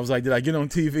 And I was like, "Did I get on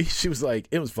TV?" She was like,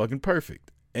 "It was fucking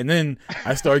perfect." And then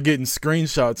I started getting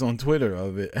screenshots on Twitter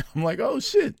of it. And I'm like, "Oh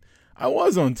shit, I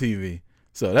was on TV."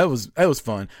 So that was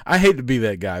fun. I hate to be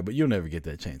that guy, but you'll never get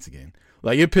that chance again.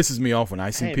 Like, it pisses me off when I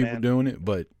see people doing it,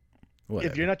 but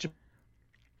whatever. If you're not your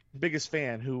biggest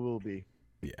fan, who will be?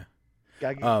 Yeah.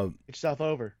 Gotta get yourself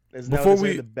over.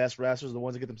 The best wrestlers are the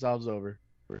ones that get themselves over.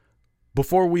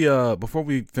 Before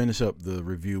we finish up the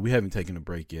review, we haven't taken a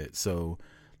break yet, so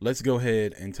let's go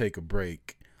ahead and take a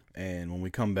break. And when we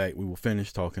come back, we will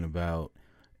finish talking about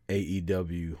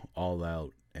AEW, All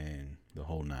Out, and the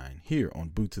whole nine here on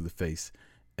Boot to the Face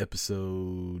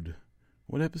episode.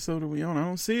 What episode are we on? I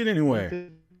don't see it anywhere.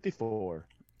 154.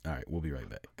 All right, we'll be right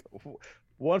back.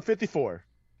 154.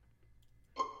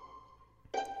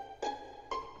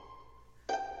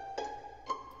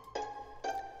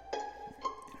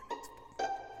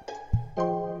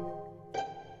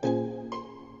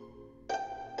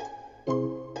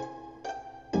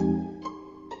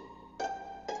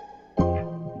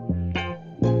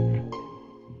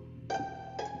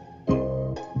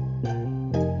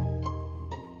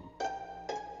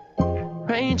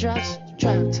 Raindrops,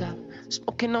 drop top.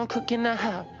 Smoking on cooking the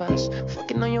hot box.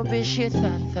 Fucking on your bitch, shit,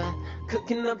 thought.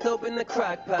 Cooking up dope in the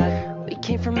crock pot. We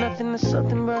came from nothing to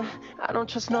something, bruh. I don't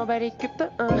trust nobody, grip the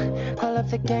Call up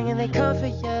the gang and they come for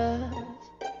ya.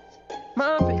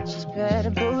 My bitch is bad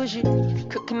and bougie.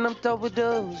 Cooking up dope with the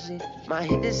Uzi. My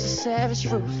hit is a savage,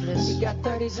 ruthless. We got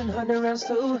 30s and 100 rounds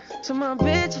too. So my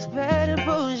bitch is bad and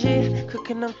bougie.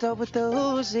 Cooking up dope with the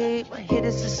Uzi. My hit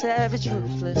is a savage,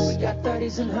 ruthless. We got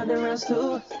 30s and 100 rounds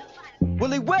too.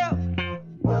 Willie Well.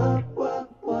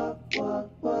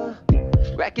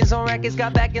 Rackets on rackets,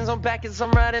 got backings on backings.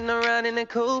 I'm riding around in a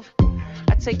coupe.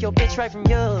 I take your bitch right from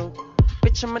you.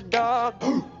 Bitch, I'm a dog.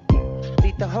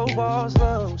 Beat the whole walls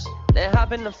lows. Then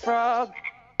hop in the frog.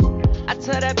 I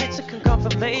tell that bitch to come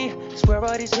for me. Swear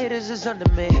all these hitters is under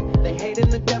me. They hating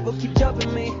the devil, keep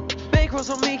jumping me. Bankrolls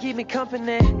on me, keep me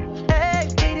company. Hey,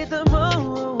 hated the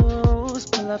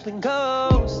most. Pull up and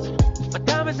ghost. My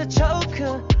diamond's a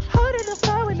choker. Holding the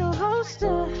fire with no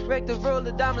holster. Break the roll,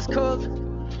 the diamond's cold.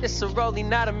 It's a rolling,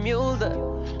 not a mule.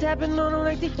 Dabbing on them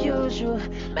like the usual.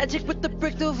 Magic with the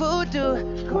brick to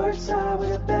voodoo. Courtside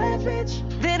with a bad bitch.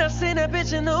 Then I send that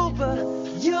bitch an Uber.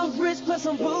 Young rich plus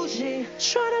I'm bougie.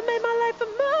 Tryna make my life a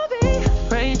movie.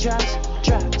 Raindrops,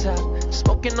 drop top.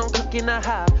 Smoking on cooking a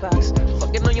hot box.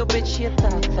 Fucking on your bitch, yeah,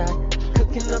 thought.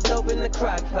 Cooking up dope in the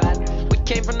crock pot. We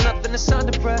came from nothing to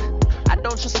something, bruh. I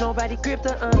don't trust nobody, grip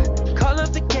the Call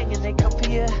up the gang and they come for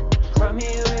ya. From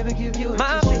here, baby, give you a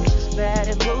my bitch is bad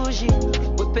and bougie.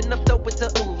 Whipping up dope with the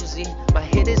Uzi. My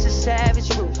hit is a savage,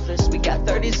 ruthless. We got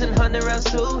 30s and 100 rounds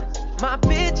too. My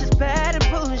bitch is bad and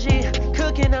bougie.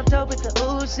 Cooking up dope with the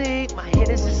Uzi. My hit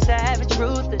is a savage,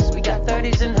 ruthless. We got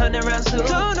 30s and 100 rounds too.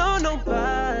 Don't know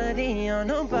nobody, on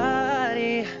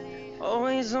nobody.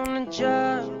 Always on the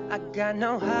job, I got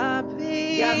no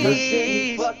hobby. Got my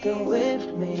city fucking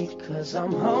with me, cause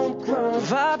I'm homegrown.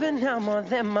 Vibing out more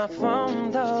than my phone,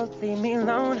 though. Leave me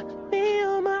alone, me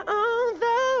on my own,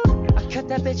 though. I cut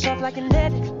that bitch off like an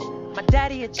edit. My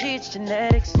daddy a G, it's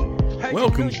genetics.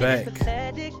 Welcome back.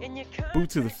 Boot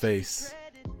to the face.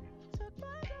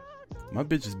 My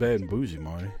bitch is bad and bougie,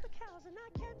 Marty.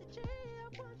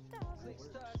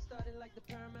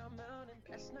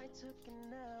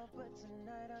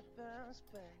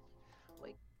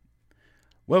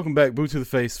 Welcome back, Boot to the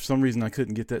Face. For some reason, I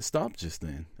couldn't get that stop just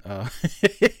then.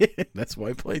 That's why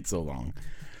it played so long.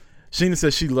 Sheena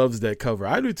says she loves that cover.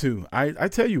 I do too. I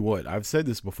tell you what, I've said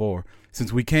this before.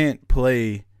 Since we can't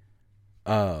play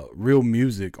real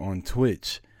music on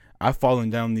Twitch, I've fallen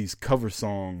down these cover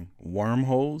song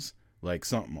wormholes like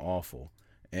something awful.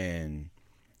 And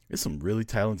there's some really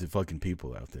talented fucking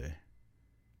people out there.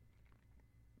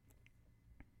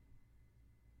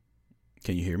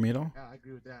 Can you hear me at all? Yeah, I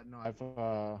agree with that.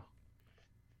 No,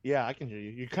 yeah, I can hear you.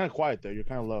 You're kind of quiet though. You're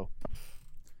kind of low.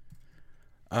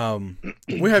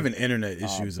 We're having internet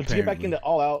issues apparently. To get back into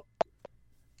All Out.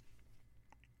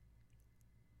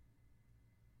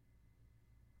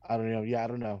 I don't know. Yeah, I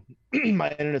don't know.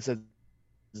 My internet says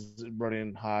it's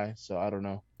running high, so I don't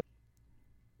know.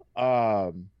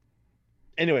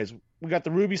 Anyways, we got the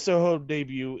Ruby Soho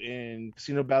debut in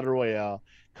Casino Battle Royale.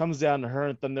 Comes down to her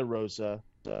and Thunder Rosa.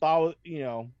 Thought,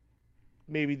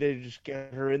 maybe they just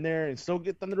get her in there and still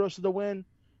get Thunder Rosa the win.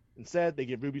 Instead, they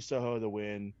give Ruby Soho the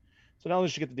win. So not only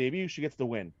does she get the debut, she gets the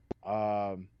win.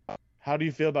 How do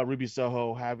you feel about Ruby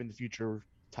Soho having the future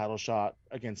title shot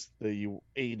against the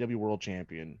AEW World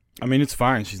Champion? I mean, it's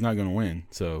fine. She's not going to win.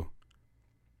 So,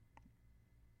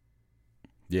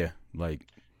 yeah, like,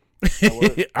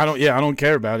 I don't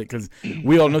care about it because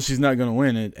we all know she's not going to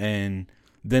win it. And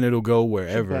then it'll go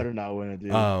wherever. She better not win it,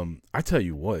 dude. I tell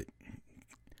you what,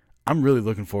 I'm really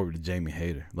looking forward to Jamie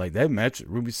Hayter. Like that match with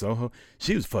Ruby Soho,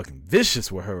 she was fucking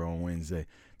vicious with her on Wednesday.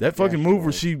 That fucking move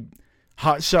where she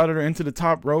hot shotted her into the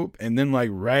top rope and then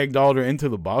like ragdolled her into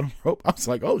the bottom rope. I was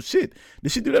like, oh shit,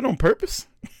 did she do that on purpose?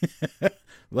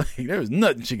 Like there was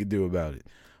nothing she could do about it.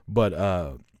 But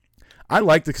I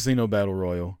like the Casino Battle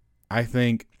Royal. I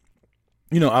think,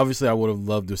 obviously I would have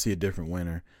loved to see a different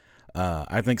winner.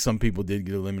 I think some people did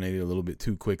get eliminated a little bit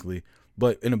too quickly,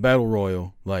 but in a battle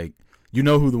royal, like,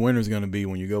 who the winner is going to be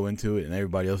when you go into it and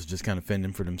everybody else is just kind of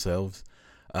fending for themselves.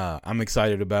 I'm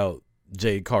excited about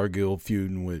Jade Cargill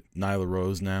feuding with Nyla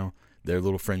Rose now. Their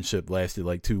little friendship lasted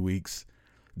like 2 weeks.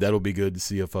 That'll be good to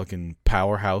see a fucking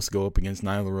powerhouse go up against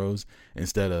Nyla Rose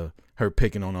instead of her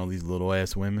picking on all these little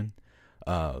ass women.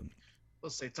 Let's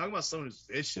say, talking about someone who's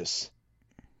vicious.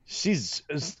 She's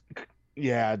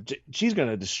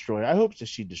gonna destroy. I hope that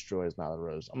she destroys Nyla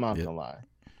Rose. I'm not gonna lie.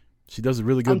 She does a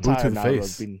really good boot to the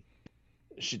face.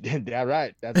 She did that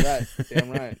right. That's right.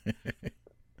 Damn right.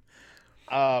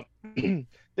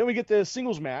 Then we get the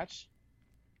singles match.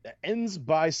 that ends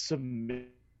by submission.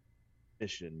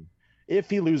 If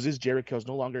he loses, Jericho's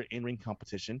no longer in ring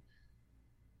competition,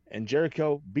 and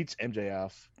Jericho beats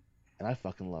MJF, and I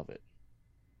fucking love it.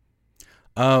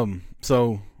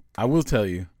 So I will tell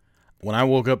you, when I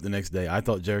woke up the next day, I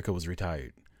thought Jericho was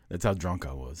retired. That's how drunk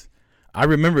I was. I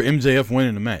remember MJF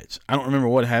winning the match. I don't remember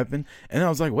what happened. And I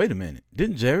was like, wait a minute.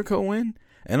 Didn't Jericho win?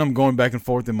 And I'm going back and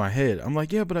forth in my head. I'm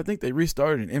like, yeah, but I think they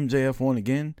restarted and MJF won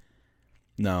again.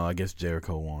 No, I guess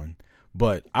Jericho won.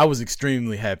 But I was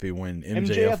extremely happy when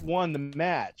MJF won the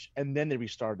match, and then they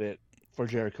restarted it for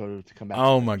Jericho to come back.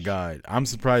 Oh, my God. I'm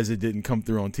surprised it didn't come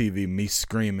through on TV, me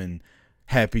screaming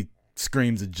happy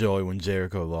screams of joy when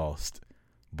Jericho lost.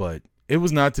 But it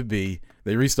was not to be.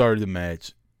 They restarted the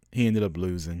match. He ended up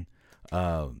losing.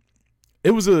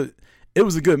 It was a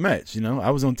good match, you know. I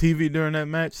was on TV during that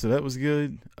match, so that was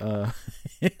good.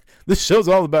 This show's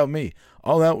all about me.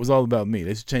 All Out was all about me.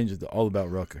 They should change it to All About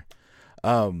Rucker.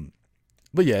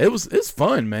 But yeah, it's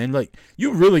fun, man. Like,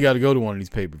 you really got to go to one of these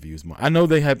pay-per-views more. I know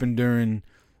they happen during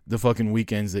the fucking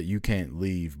weekends that you can't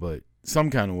leave, but some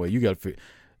kind of way you got to figure.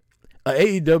 A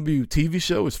AEW TV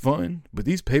show is fun, but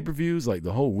these pay-per-views, like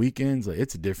the whole weekends, like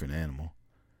it's a different animal.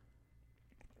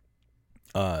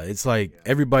 It's like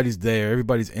everybody's there,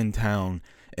 everybody's in town,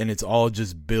 and it's all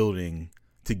just building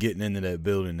to getting into that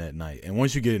building that night. And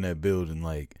once you get in that building,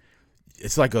 like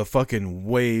it's like a fucking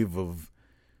wave of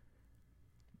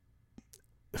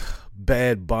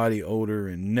bad body odor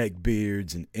and neck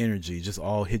beards and energy just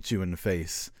all hit you in the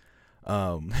face.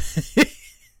 I'm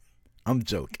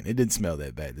joking. It didn't smell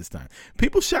that bad this time.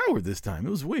 People showered this time. It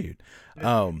was weird.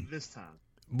 This time.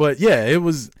 But yeah, it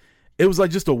was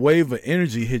like just a wave of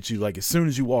energy hit you. Like as soon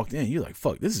as you walked in, you're like,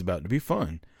 fuck, this is about to be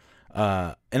fun.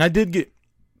 And I did get,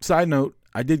 side note,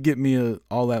 I did get me a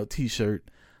All Out t-shirt.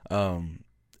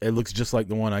 It looks just like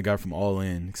the one I got from All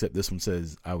In, except this one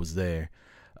says I was there.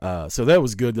 So that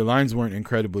was good. The lines weren't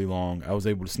incredibly long. I was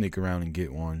able to sneak around and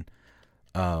get one.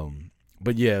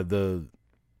 But yeah, the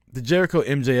Jericho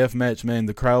MJF match, man,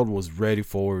 the crowd was ready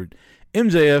for it.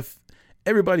 MJF,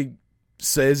 everybody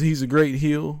says he's a great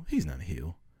heel. He's not a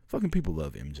heel. Fucking people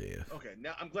love MJF. Okay,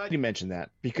 now I'm glad you mentioned that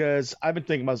because I've been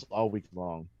thinking about this all week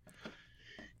long.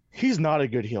 He's not a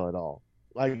good heel at all.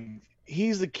 Like,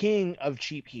 he's the king of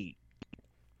cheap heat.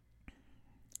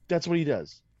 That's what he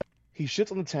does. He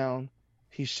shits on the town.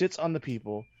 He shits on the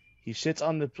people. He shits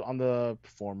on the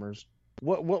performers.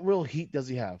 What real heat does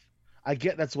he have? I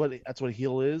get that's what a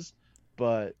heel is,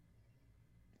 but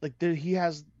like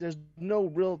there's no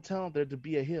real talent there to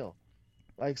be a heel.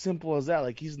 Like, simple as that.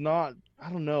 Like, he's not. I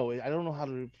don't know. I don't know how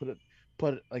to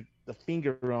put it like the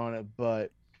finger on it,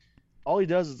 but all he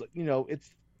does is, you know, it's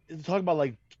talk about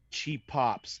like cheap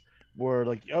pops where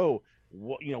like, oh,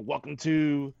 you know, welcome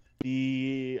to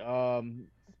the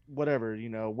whatever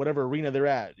arena they're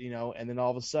at, you know, and then all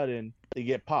of a sudden they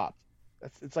get popped.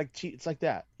 It's like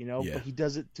that, you know. Yeah. But he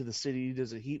does it to the city. He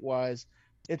does it heat wise.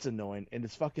 It's annoying and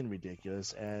it's fucking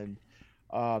ridiculous. And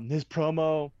his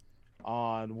promo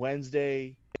on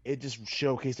Wednesday, it just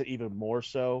showcased it even more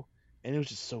so, and it was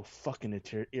just so fucking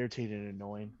irritating and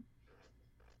annoying.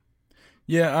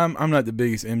 Yeah, I'm not the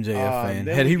biggest MJF fan.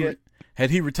 Had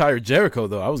he retired Jericho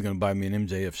though, I was gonna buy me an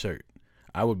MJF shirt.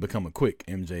 I would become a quick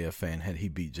MJF fan had he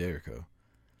beat Jericho.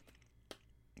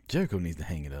 Jericho needs to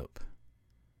hang it up.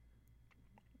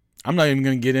 I'm not even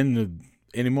gonna get into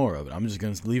any more of it. I'm just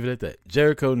gonna leave it at that.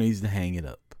 Jericho needs to hang it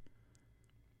up.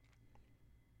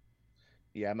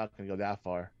 Yeah, I'm not gonna go that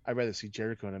far. I'd rather see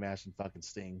Jericho in a match than fucking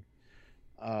Sting.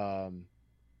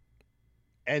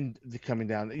 And the coming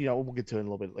down, you know, we'll get to it a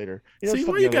little bit later. You know, see,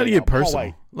 why you gotta get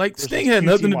personal? Like, Sting had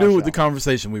nothing to do with the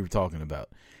conversation we were talking about,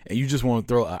 and you just want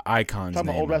to throw an icon's name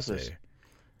old wrestlers. there.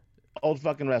 Old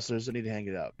fucking wrestlers that need to hang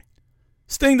it up.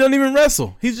 Sting doesn't even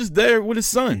wrestle. He's just there with his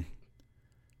son.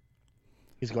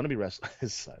 He's going to be wrestling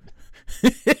his son.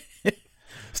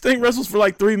 Sting wrestles for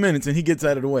like 3 minutes and he gets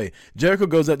out of the way. Jericho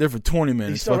goes out there for 20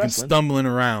 minutes, fucking wrestling. Stumbling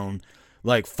around,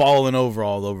 like falling over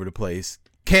all over the place.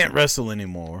 Can't wrestle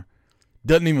anymore.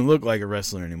 Doesn't even look like a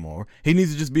wrestler anymore. He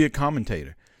needs to just be a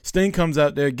commentator. Sting comes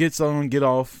out there, gets on, get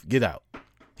off, get out.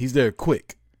 He's there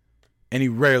quick. And he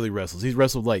rarely wrestles. He's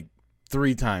wrestled like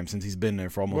 3 times since he's been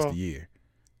there for almost a year.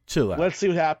 Chill out. Let's see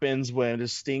what happens when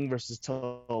it's Sting versus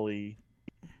Tully.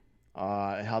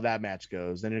 And how that match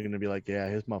goes. Then you're gonna be like, yeah,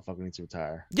 his motherfucker needs to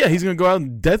retire. Yeah, he's gonna go out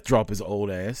and death drop his old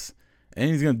ass, and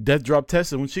he's gonna death drop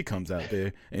Tessa when she comes out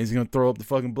there, and he's gonna throw up the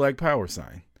fucking Black Power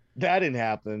sign. That didn't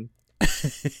happen.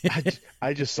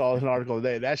 I just saw an article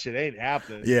today. That shit ain't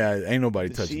happening. Yeah, ain't nobody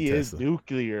touching she Tessa. She is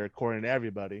nuclear, according to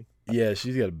everybody. Yeah,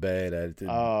 she's got a bad attitude.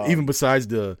 Even besides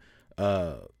the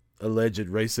alleged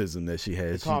racism that she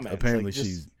has, apparently like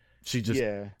she's She's just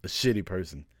Yeah. a shitty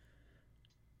person.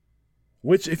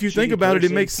 Which, if you Shitty think about it, it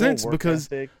person, makes poor sense work because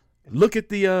ethic. look at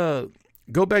the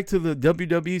go back to the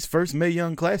WWE's first Mae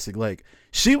Young Classic. Like,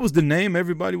 she was the name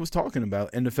everybody was talking about,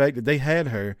 and the fact that they had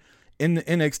her in the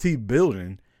NXT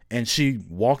building and she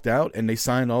walked out and they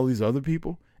signed all these other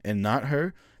people and not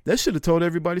her, that should have told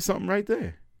everybody something right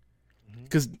there.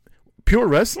 Because pure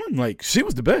wrestling, like, she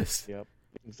was the best. Yep,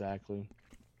 exactly.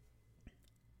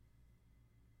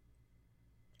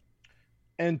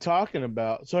 And talking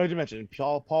about, sorry to mention,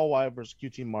 Paul White versus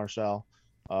QT Marshall.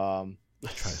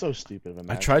 So stupid of a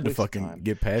match. I tried to Waste of fucking time.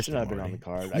 get past Should it. not have been on the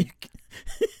card.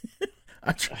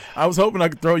 I was hoping I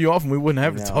could throw you off and we wouldn't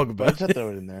have to No, talk but I about just had to it. throw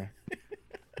it in there.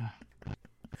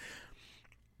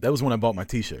 That was when I bought my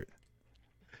T-shirt.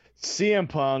 CM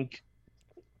Punk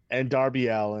and Darby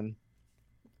Allin.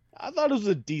 I thought it was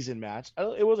a decent match.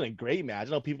 It wasn't a great match.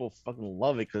 I know people fucking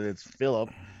love it because it's Phillip.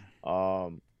 It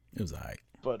was alright.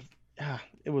 But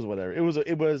it was whatever. It was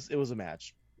a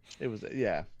match. It was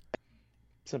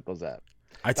simple as that.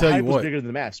 I The tell hype you was what. bigger than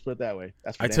the match. Put it that way.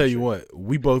 That's for I damn tell you sure. what.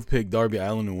 We both picked Darby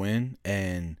Allin to win,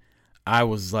 and I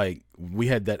was like, we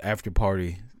had that after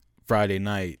party Friday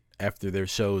night after their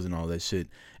shows and all that shit,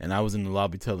 and I was in the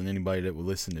lobby telling anybody that would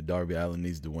listen that Darby Allin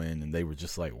needs to win, and they were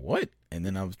just like, what? And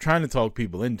then I was trying to talk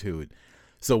people into it.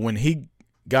 So when he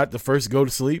got the first go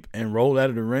to sleep and rolled out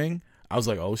of the ring, I was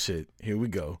like, oh shit, here we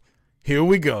go.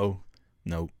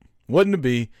 Nope. Wasn't to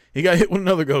be. He got hit with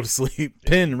another go to sleep,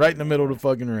 pinned right in the middle of the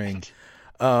fucking ring.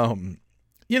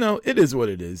 It is what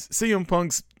it is. CM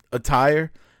Punk's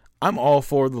attire, I'm all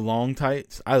for the long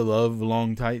tights. I love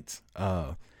long tights.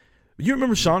 You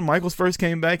remember Shawn Michaels first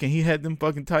came back and he had them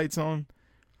fucking tights on?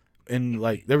 And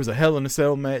like there was a Hell in a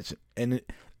Cell match and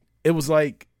it was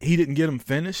like he didn't get him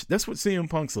finished. That's what CM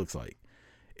Punk's looks like.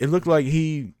 It looked like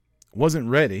he wasn't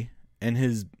ready and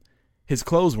his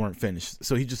clothes weren't finished.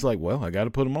 So he just like, well, I got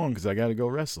to put them on because I got to go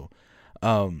wrestle.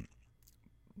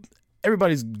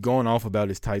 Everybody's going off about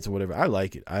his tights or whatever. I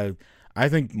like it. I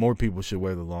think more people should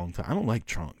wear the long tights. I don't like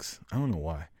trunks. I don't know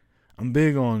why. I'm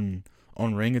big on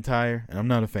ring attire, and I'm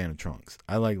not a fan of trunks.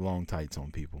 I like long tights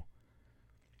on people.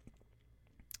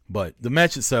 But the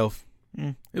match itself,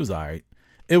 it was all right.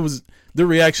 The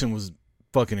reaction was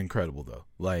fucking incredible, though.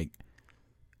 Like,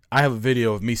 I have a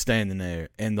video of me standing there,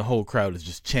 and the whole crowd is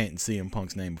just chanting CM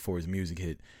Punk's name before his music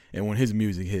hit. And when his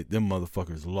music hit, them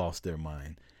motherfuckers lost their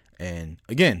mind. And,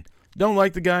 again, don't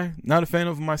like the guy, not a fan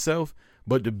of him myself,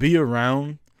 but to be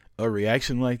around a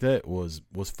reaction like that was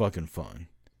fucking fun.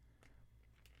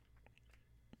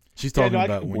 She's talking I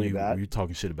about can when believe that. you're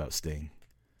talking shit about Sting.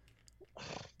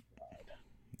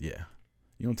 Yeah.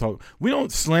 You don't talk. We don't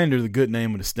slander the good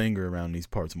name of the Stinger around these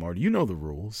parts, Marty. You know the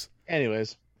rules.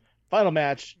 Anyways, final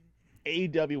match,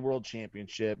 AEW World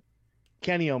Championship,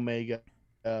 Kenny Omega,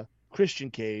 Christian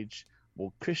Cage.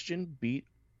 Will Christian beat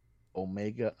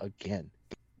Omega again?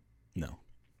 No.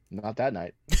 Not that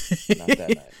night. Not that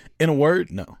night. In a word,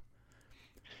 no.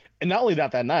 And not only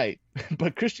that night,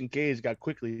 but Christian Cage got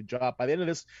quickly dropped by the end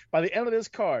of this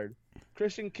card.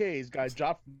 Christian Cage got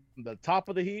dropped from the top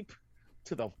of the heap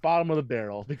to the bottom of the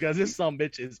barrel because this son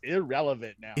bitch is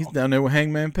irrelevant now. He's down there with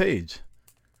Hangman Page.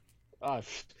 I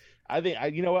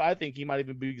think he might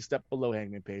even be a step below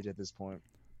Hangman Page at this point.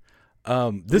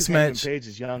 This Hangman match, Page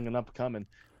is young and upcoming,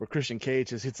 where Christian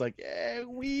Cage it's like,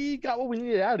 we got what we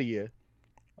needed out of you.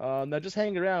 Now just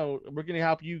hang around. We're gonna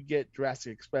help you get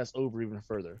Jurassic Express over even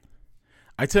further.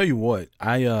 I tell you what,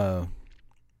 again,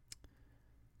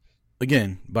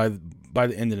 by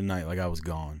the end of the night, like, I was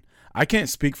gone. I can't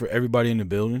speak for everybody in the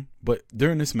building, but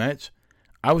during this match,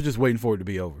 I was just waiting for it to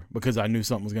be over because I knew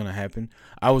something was going to happen.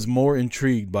 I was more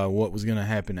intrigued by what was going to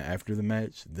happen after the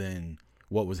match than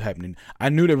what was happening. I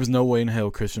knew there was no way in hell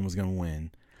Christian was going to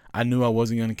win. I knew I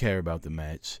wasn't going to care about the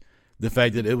match. The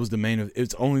fact that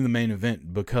it's only the main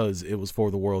event because it was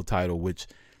for the world title, which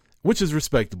is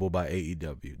respectable by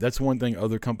AEW. That's one thing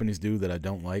other companies do that I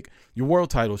don't like. Your world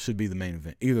title should be the main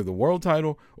event. Either the world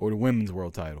title or the women's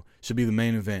world title should be the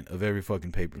main event of every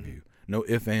fucking pay-per-view. No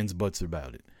ifs, ands, buts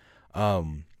about it.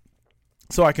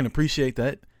 So I can appreciate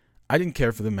that. I didn't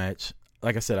care for the match.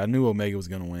 Like I said, I knew Omega was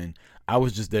going to win. I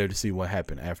was just there to see what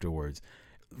happened afterwards.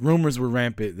 Rumors were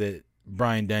rampant that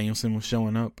Bryan Danielson was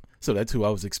showing up, so that's who I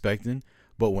was expecting.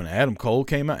 But when Adam Cole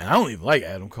came out, and I don't even like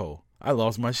Adam Cole. I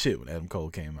lost my shit when Adam Cole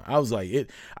came out. I was like,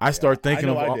 I started thinking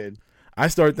of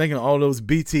all those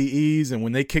BTEs, and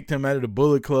when they kicked him out of the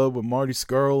Bullet Club with Marty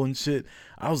Scurll and shit,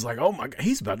 I was like, oh my God,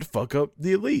 he's about to fuck up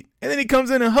the Elite. And then he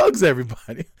comes in and hugs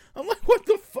everybody. I'm like, what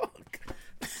the fuck?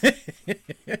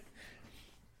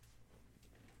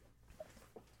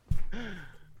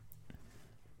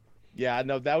 Yeah,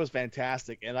 no, that was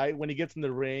fantastic. And when he gets in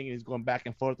the ring and he's going back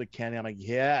and forth with Kenny, I'm like,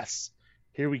 yes,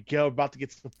 here we go. About to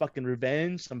get some fucking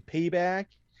revenge, some payback.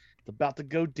 It's about to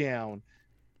go down.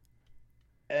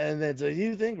 And then, do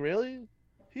you think really?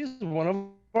 He's one of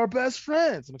our best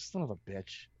friends. I'm like, son of a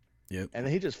bitch. Yep. And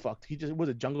then he just was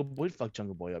a Jungle Boy. Fucked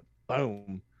Jungle Boy up.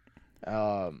 Boom.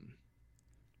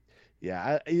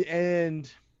 Yeah.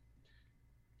 And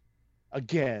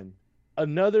again,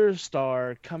 another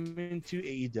star coming to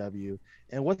AEW.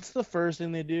 And what's the first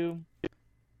thing they do?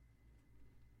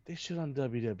 They shit on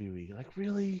WWE. Like,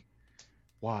 really?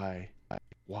 Why?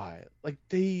 Like,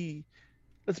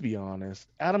 let's be honest.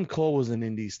 Adam Cole was an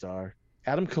indie star.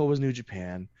 Adam Cole was New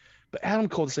Japan. But Adam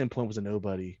Cole at the same point was a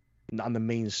nobody on the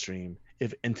mainstream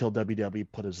until WWE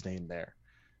put his name there.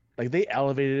 Like, they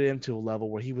elevated him to a level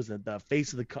where he was the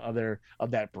face of that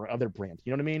other brand.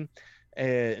 You know what I mean?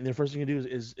 And the first thing you do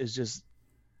is just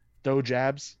throw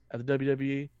jabs at the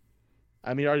WWE.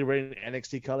 I mean, you're already wearing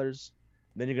NXT colors.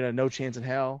 Then you're gonna no chance in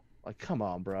hell. Like, come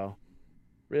on, bro.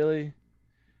 Really?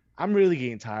 I'm really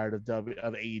getting tired of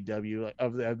AEW.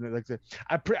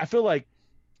 I feel like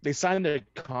they signed their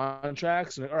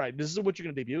contracts and all right, this is what you're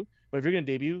gonna debut. But if you're gonna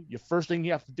debut, your first thing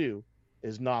you have to do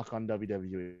is knock on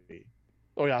WWE.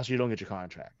 Oh yeah, so you don't get your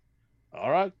contract.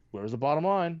 All right, where's the bottom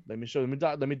line? Let me sign on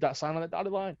that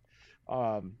dotted line.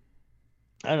 I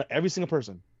don't know, every single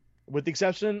person, with the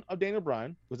exception of Daniel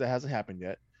Bryan, because that hasn't happened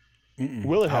yet.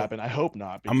 Will it happen? I hope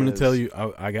not. I'm going to tell you,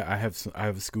 I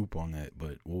have a scoop on that,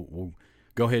 but we'll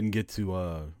go ahead and get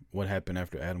to what happened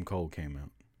after Adam Cole came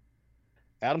out.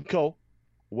 Adam Cole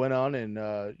went on and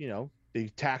they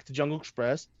attacked the Jungle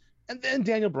Express, and then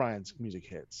Daniel Bryan's music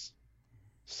hits.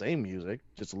 Same music,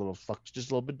 just a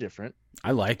little bit different.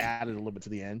 I like added a little bit to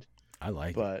the end. I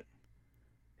like but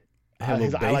I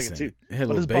like it too. But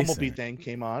his Bumblebee thing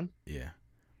came on. Yeah.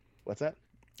 What's that?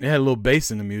 It had a little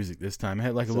bass in the music this time. It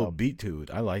had like a little beat to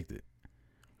it. I liked it.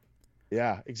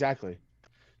 Yeah, exactly.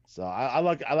 So I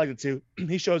like it too.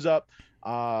 He shows up,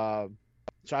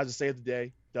 tries to save the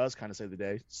day, does kind of save the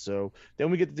day. So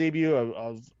then we get the debut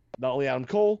of not only Adam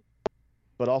Cole,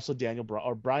 but also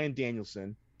Bryan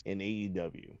Danielson in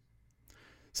AEW.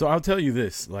 So I'll tell you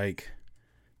this, like,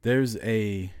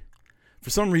 for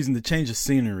some reason, the change of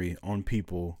scenery on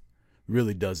people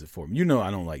really does it for me. You know, I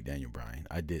don't like Daniel Bryan.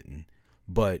 I didn't.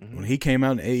 But when he came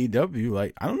out in AEW,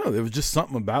 like, I don't know, there was just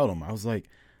something about him. I was like,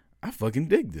 I fucking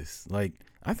dig this. Like,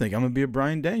 I think I'm going to be a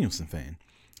Bryan Danielson fan.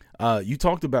 You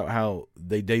talked about how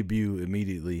they debut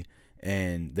immediately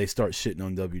and they start shitting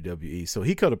on WWE. So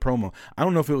he cut a promo. I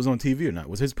don't know if it was on TV or not.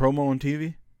 Was his promo on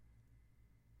TV?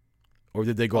 Or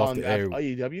did they go off the air?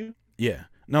 AEW? Yeah.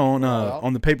 No,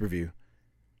 on the pay-per-view.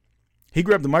 He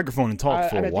grabbed the microphone and talked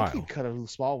for a while. I think he cut a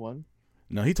small one.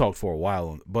 No, he talked for a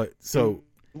while. But so...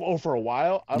 Oh, for a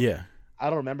while? Yeah. I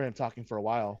don't remember him talking for a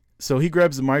while. So he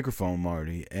grabs the microphone,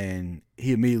 Marty, and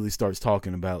he immediately starts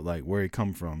talking about, like, where he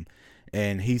come from.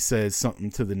 And he says something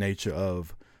to the nature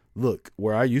of, look,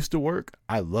 where I used to work,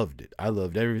 I loved it. I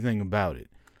loved everything about it.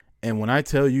 And when I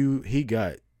tell you he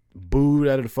got booed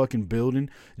out of the fucking building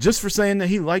just for saying that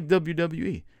he liked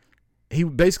WWE. He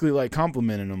basically, like,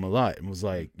 complimented him a lot and was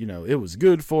like, you know, it was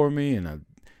good for me and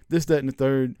this, that, and the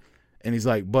third. And he's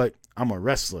like, but I'm a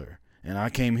wrestler and I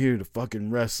came here to fucking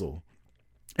wrestle.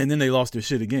 And then they lost their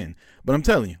shit again. But I'm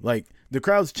telling you, like, the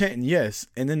crowd's chanting yes,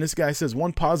 and then this guy says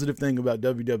one positive thing about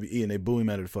WWE and they boo him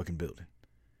out of the fucking building.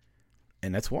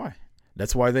 And that's why.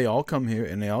 That's why they all come here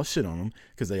and they all shit on him,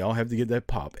 because they all have to get that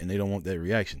pop and they don't want that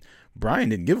reaction. Bryan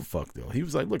didn't give a fuck, though. He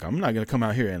was like, look, I'm not going to come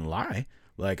out here and lie.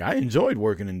 Like, I enjoyed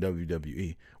working in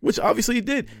WWE, which obviously he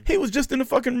did. He was just in the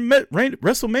fucking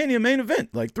WrestleMania main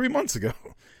event like 3 months ago.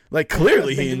 Like,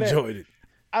 clearly he enjoyed it.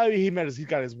 I mean, he's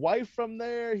got his wife from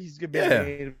there. He's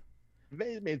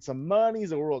made some money.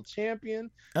 He's a world champion.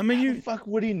 I mean, how the fuck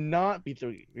would he not be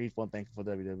grateful and thankful for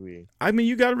WWE? I mean,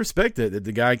 you got to respect that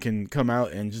the guy can come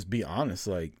out and just be honest.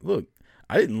 Like, look,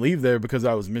 I didn't leave there because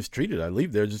I was mistreated. I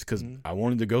leave there just because I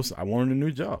wanted to go. I wanted a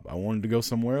new job. I wanted to go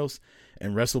somewhere else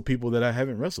and wrestle people that I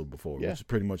haven't wrestled before, which is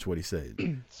pretty much what he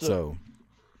said. So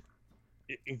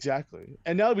exactly.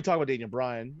 And now that we talk about Daniel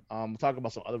Bryan, we'll talk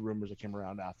about some other rumors that came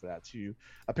around after that too.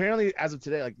 Apparently, as of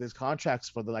today, like, there's contracts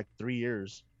for the 3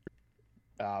 years.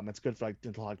 It's good for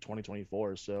until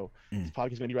 2024. So this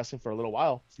podcast is going to be wrestling for a little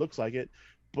while. It looks like it.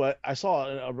 But I saw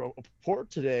a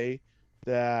report today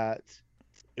that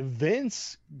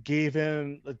Vince gave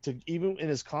him even in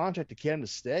his contract to get him to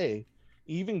stay,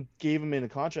 even gave him in a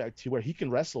contract to where he can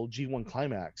wrestle G1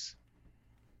 Climax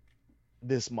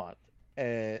this month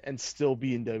and still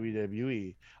be in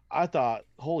WWE. I thought,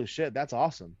 holy shit, that's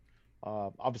awesome.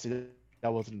 Obviously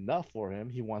that wasn't enough for him.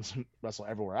 He wants to wrestle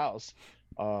everywhere else.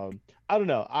 I don't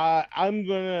know.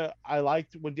 I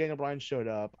liked when Daniel Bryan showed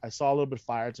up. I saw a little bit of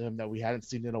fire to him that we hadn't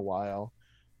seen in a while.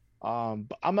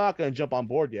 But I'm not gonna jump on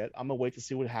board yet. I'm gonna wait to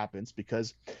see what happens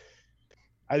because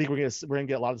I think we're gonna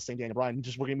get a lot of the same Daniel Bryan.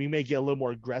 We may get a little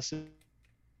more aggressive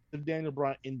Daniel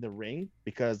Bryan in the ring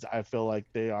because I feel like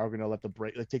they are gonna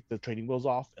take the training wheels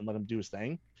off and let him do his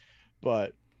thing.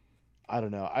 But I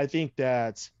don't know. I think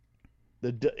that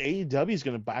the AEW is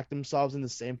gonna back themselves in the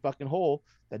same fucking hole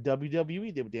that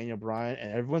WWE did with Daniel Bryan,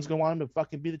 and everyone's gonna want him to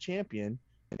fucking be the champion,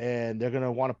 and they're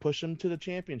gonna want to push him to the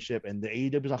championship, and the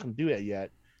AEW is not gonna do that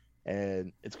yet,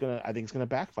 and I think it's gonna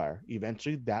backfire.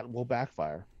 Eventually, that will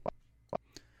backfire.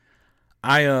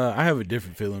 I have a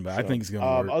different feeling, but I think it's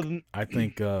gonna work. I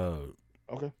think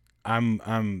okay.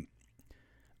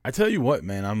 I tell you what,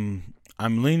 man,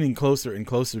 I'm leaning closer and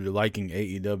closer to liking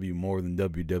AEW more than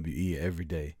WWE every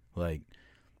day. Like,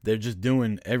 they're just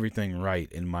doing everything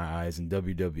right in my eyes. And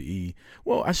WWE,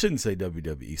 well, I shouldn't say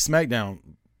WWE. SmackDown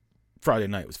Friday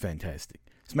night was fantastic.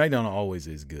 SmackDown always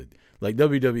is good. Like,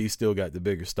 WWE still got the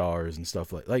bigger stars and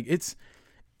stuff like it's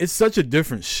such a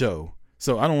different show.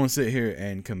 So I don't want to sit here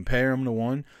and compare them to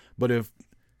one. But if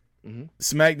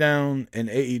SmackDown and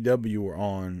AEW were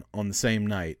on the same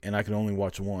night and I could only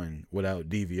watch one without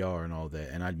DVR and all that,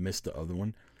 and I'd miss the other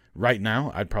one, right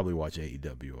now I'd probably watch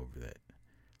AEW over that.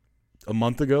 A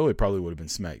month ago, it probably would have been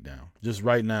SmackDown. Just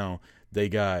right now, they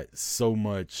got so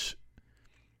much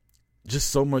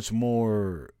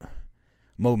more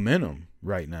momentum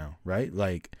right now, right?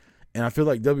 Like, and I feel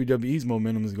like WWE's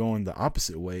momentum is going the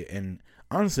opposite way. And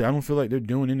honestly, I don't feel like they're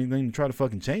doing anything to try to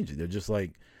fucking change it. They're just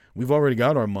like, we've already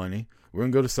got our money. We're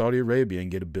going to go to Saudi Arabia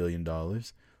and get $1 billion.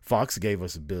 Fox gave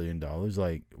us $1 billion.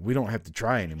 Like, we don't have to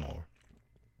try anymore.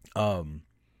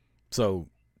 So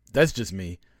that's just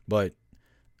me. But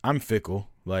I'm fickle.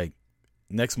 Like,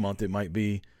 next month it might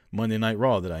be Monday Night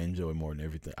Raw that I enjoy more than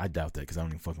everything. I doubt that because I don't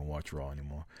even fucking watch Raw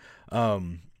anymore.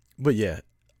 But yeah,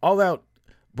 All Out.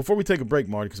 Before we take a break,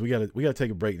 Marty, because we gotta take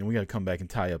a break and we gotta come back and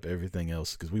tie up everything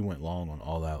else because we went long on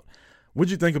All Out. What'd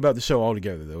you think about the show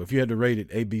altogether, though? If you had to rate it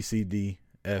A, B, C, D,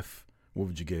 F, what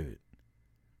would you give it?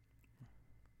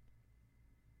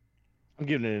 I'm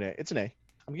giving it an A. It's an A.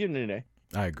 I'm giving it an A.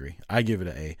 I agree. I give it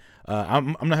an A.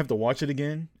 I'm gonna have to watch it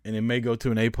again, and it may go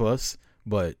to an A+,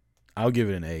 but I'll give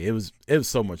it an A. It was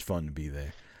so much fun to be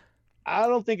there. I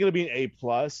don't think it'll be an A+,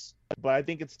 but I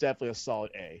think it's definitely a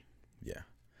solid A. Yeah.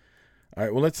 All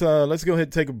right. Well, let's go ahead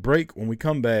and take a break. When we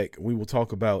come back, we will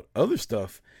talk about other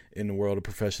stuff in the world of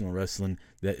professional wrestling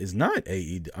that is not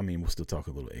AEW. I mean, we'll still talk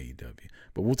a little AEW,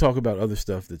 but we'll talk about other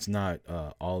stuff that's not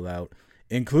All Out,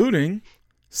 including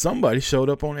somebody showed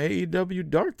up on AEW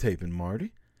Dark Taping,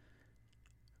 Marty.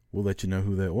 We'll let you know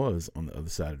who that was on the other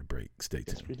side of the break. Stay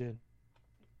tuned. Yes, we did.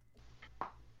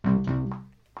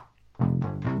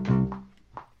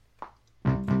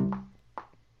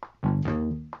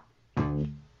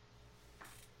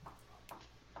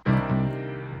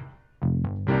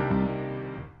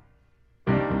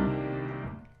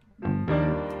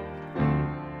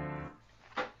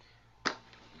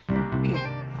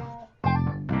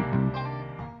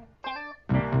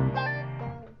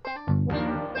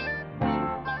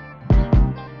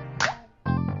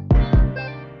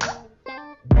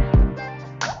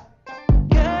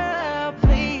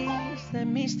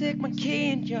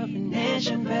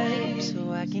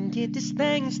 Get this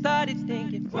thing started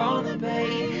thinking rolling,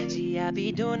 babe. See, I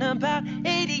be doing about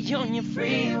 80 on your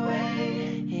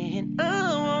freeway, and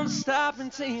I won't stop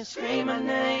until you scream my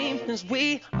name. Cause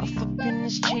we are fucking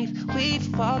this chief, we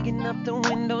fogging up the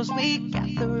windows. We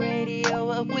got the radio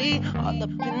up, we all up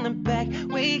in the back.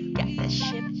 We got that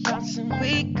shit bouncing,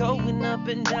 we going up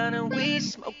and down, and we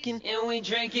smoking and we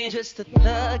drinking. Just a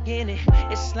thug in it,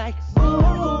 it's like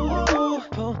ooh,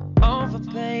 pull over,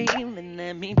 babe, and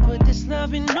let me put this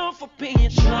loving on for being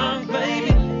drunk,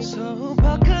 baby. So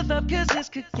buckle up, cause this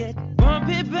could get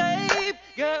bumpy, babe.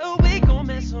 Girl, we gon'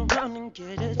 mess around and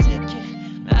get a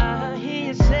ticket. I hear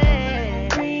you say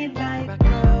green light, rock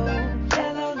road,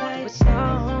 yellow light, with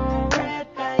stone, red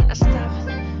light. Now stop,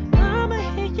 I'ma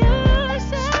hear you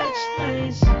say switch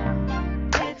lanes,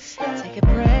 take a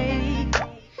break,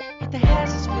 hit the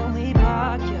hazards when we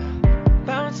park, yeah.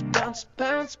 Bounce, bounce,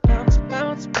 bounce, bounce,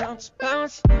 bounce, bounce,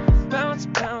 bounce, bounce,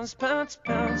 bounce, bounce,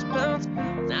 bounce, bounce.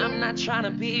 Now I'm not trying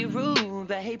to be rude,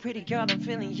 but hey, pretty girl, I'm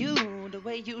feeling you. The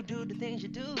way you do the things you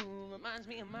do reminds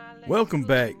me of my. Welcome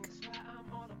back,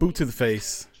 boot to the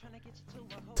face.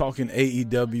 Talking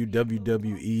AEW,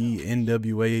 WWE,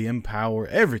 NWA, Empower,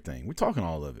 everything. We're talking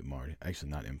all of it, Marty.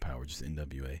 Actually, not Empower, just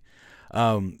NWA.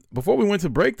 Before we went to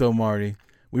break, though, Marty,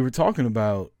 we were talking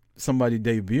about somebody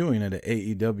debuting at an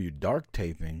AEW Dark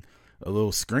Taping. a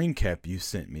little screen cap you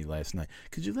sent me last night.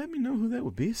 Could you let me know who that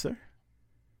would be, sir?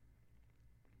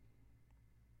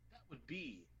 That would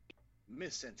be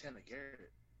Miss Santana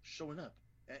Garrett showing up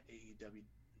at AEW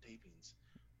tapings.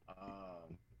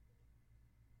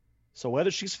 So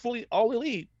whether she's fully all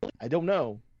elite, I don't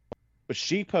know. But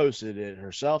she posted it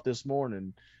herself this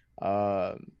morning.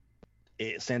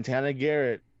 Santana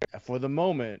Garrett, for the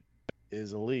moment,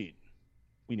 is elite.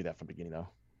 We knew that from the beginning, though.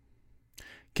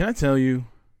 Can I tell you,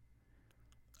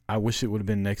 I wish it would have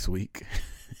been next week.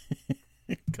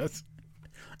 Because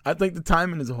I think the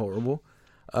timing is horrible.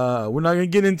 We're not going to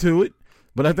get into it,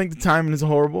 but I think the timing is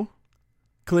horrible.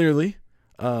 Clearly.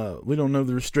 We don't know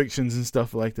the restrictions and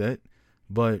stuff like that.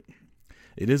 But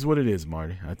it is what it is,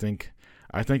 Marty. I think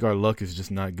our luck is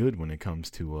just not good when it comes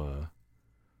to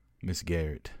Miss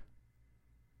Garrett.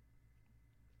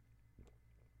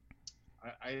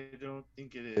 I don't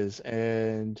think it is.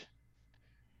 And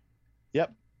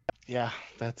yep. Yeah,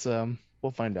 that's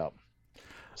we'll find out.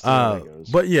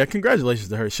 But yeah, congratulations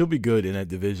to her. She'll be good in that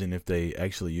division if they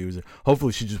actually use her.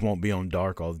 Hopefully she just won't be on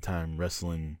Dark all the time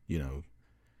wrestling,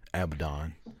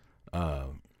 Abaddon.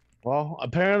 Well,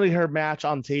 apparently her match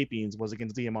on tapings was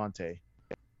against Diamante.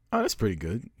 Oh, that's pretty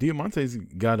good. Diamante's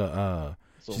got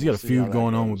she's got a feud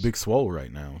going on with Big Swole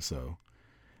right now, so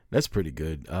that's pretty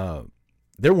good.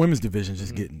 Their women's division is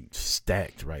just getting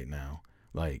stacked right now.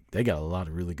 Like, they got a lot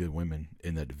of really good women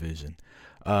in that division.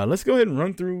 Let's go ahead and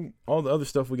run through all the other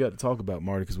stuff we got to talk about,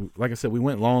 Marty, because, like I said, we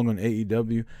went long on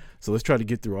AEW, so let's try to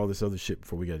get through all this other shit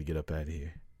before we got to get up out of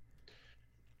here.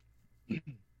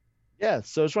 Yeah,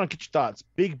 so I just want to get your thoughts.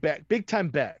 Big time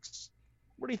Bex.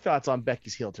 What are your thoughts on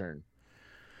Becky's heel turn?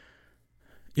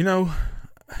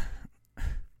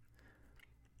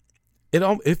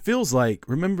 It feels like,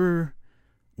 remember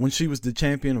when she was the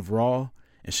champion of Raw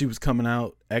and she was coming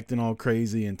out acting all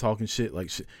crazy and talking shit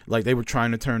like they were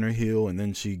trying to turn her heel, and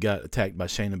then she got attacked by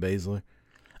Shayna Baszler?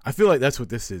 I feel like that's what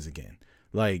this is again.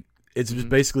 Like, it's just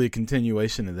basically a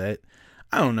continuation of that.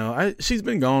 I don't know. She's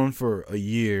been gone for a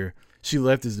year. She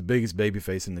left as the biggest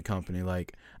babyface in the company.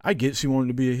 Like, I get she wanted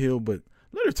to be a heel, but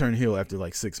let her turn heel after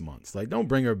like 6 months. Like, don't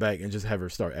bring her back and just have her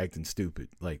start acting stupid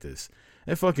like this.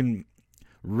 That fucking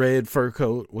red fur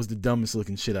coat was the dumbest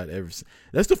looking shit I'd ever seen.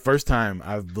 That's the first time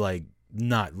I've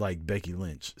not liked Becky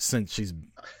Lynch since she's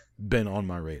been on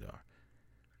my radar.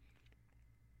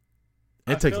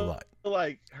 It takes a lot.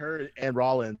 Like her and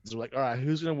Rollins were like, all right,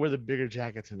 who's gonna wear the bigger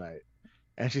jacket tonight?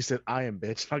 And she said, I am,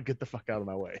 bitch. I'll get the fuck out of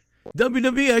my way.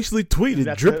 WWE actually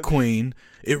tweeted, Drip Queen,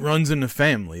 it runs in the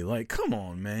family. Like, come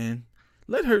on, man.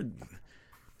 Let her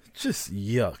just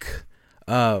yuck.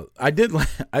 I did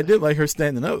like her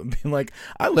standing up and being like,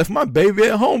 I left my baby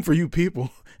at home for you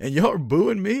people and y'all are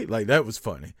booing me. Like, that was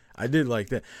funny. I did like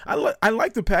that. I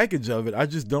like the package of it. I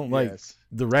just don't like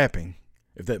the rapping,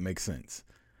 if that makes sense.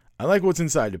 I like what's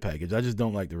inside the package. I just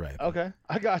don't like the rapping. Okay,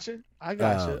 I got you.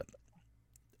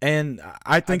 And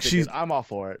I think I'm all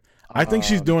for it. I think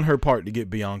she's doing her part to get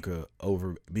Bianca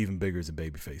over even bigger as a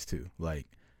babyface too. Like,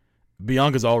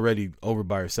 Bianca's already over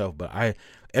by herself, but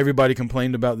everybody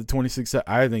complained about the 26.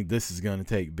 I think this is gonna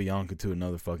take Bianca to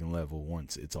another fucking level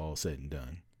once it's all said and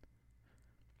done.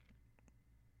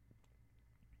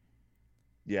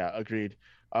 Yeah, agreed.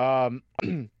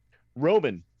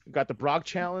 Roman got the Brock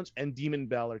challenge and Demon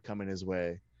Balor coming his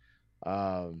way.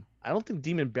 I don't think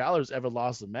Demon Balor's ever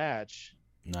lost a match.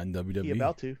 Not in WWE.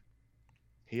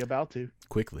 He about to.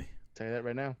 Quickly. Tell you that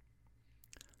right now.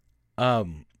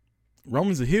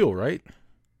 Roman's a heel, right?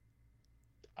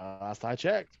 Last I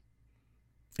checked.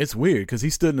 It's weird because he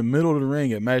stood in the middle of the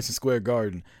ring at Madison Square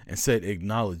Garden and said,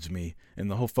 "Acknowledge me," and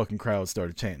the whole fucking crowd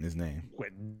started chanting his name.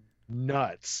 Went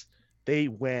nuts. They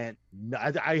went.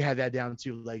 I had that down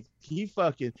too. Like, he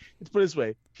fucking. Let's put it this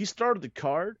way: he started the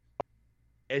card,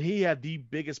 and he had the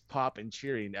biggest pop and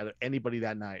cheering out of anybody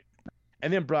that night.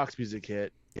 And then Brock's music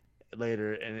hit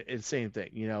later, and it's the same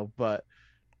thing, But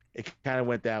it kind of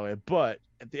went that way. But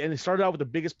at the end, it started out with the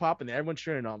biggest pop, and everyone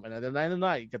cheering on him. And at the end of the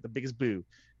night, you got the biggest boo,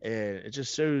 and it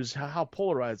just shows how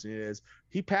polarizing it is.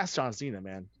 He passed John Cena,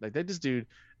 man. Like, this dude,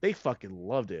 they fucking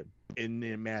loved him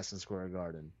in Madison Square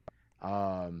Garden.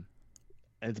 And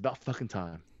it's about fucking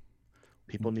time.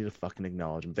 People need to fucking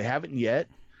acknowledge him. If they haven't yet,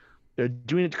 they're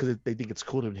doing it because they think it's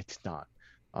cool, and it's not.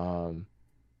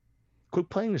 Quit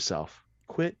playing yourself.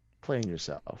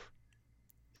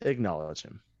 Acknowledge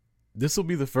him. This will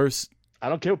be the first. I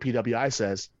don't care what PWI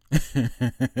says.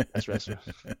 That's wrestling.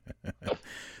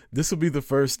 This will be the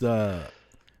first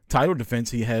title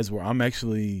defense he has where I'm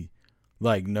actually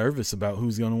nervous about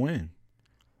who's gonna win.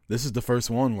 This is the first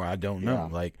one where I don't know,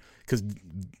 because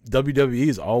WWE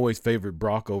has always favored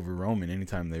Brock over Roman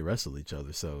anytime they wrestle each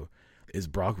other. So is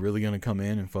Brock really gonna come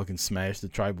in and fucking smash the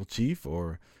tribal chief,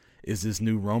 or is this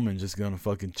new Roman just gonna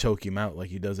fucking choke him out like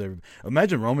he does every?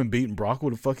 Imagine Roman beating Brock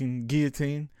with a fucking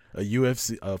guillotine, a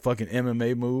UFC, a fucking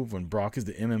MMA move when Brock is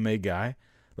the MMA guy.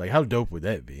 Like, how dope would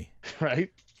that be? Right?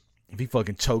 If he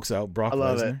fucking chokes out Brock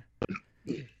Lesnar.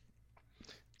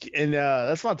 And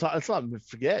let's not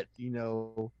forget,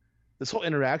 this whole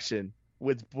interaction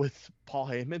with Paul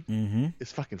Heyman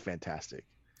is fucking fantastic.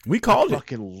 We called I it.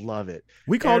 Fucking love it.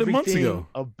 We called it months ago.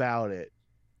 About it.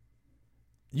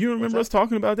 You remember us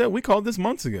talking about that? We called this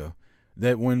months ago.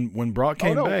 That when Brock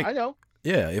came back, I know.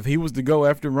 Yeah, if he was to go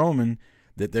after Roman,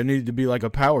 that there needed to be like a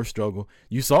power struggle.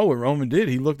 You saw what Roman did.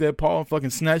 He looked at Paul and fucking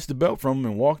snatched the belt from him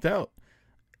and walked out.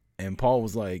 And Paul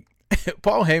was like,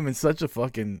 Paul Heyman's such a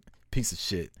fucking piece of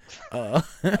shit.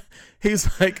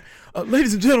 He's like,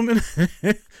 ladies and gentlemen,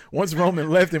 once Roman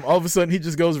left him, all of a sudden he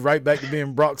just goes right back to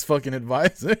being Brock's fucking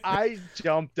advisor. I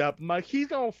jumped up. I'm like, he's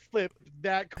gonna flip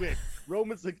that quick.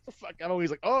 Roman's like, the fuck? I know. He's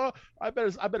like, oh, I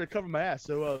better cover my ass.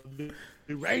 So the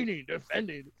reigning,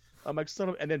 defending. I'm like, son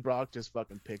of, and then Brock just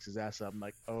fucking picks his ass up. I'm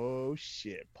like, oh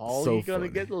shit, Paul, So you gonna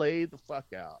funny. get laid the fuck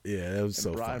out. Yeah, that was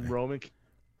And so funny. Roman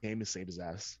came and saved his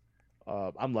ass.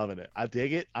 I'm loving it. I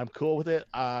dig it. I'm cool with it.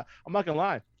 I'm not gonna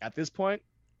lie. At this point,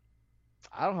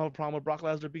 I don't have a problem with Brock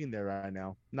Lesnar being there right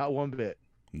now. Not one bit.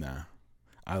 Nah,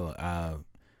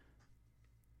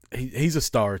 he's a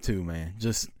star too, man.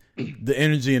 Just the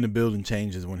energy in the building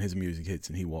changes when his music hits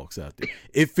and he walks out there.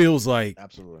 It feels like,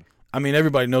 Absolutely. I mean,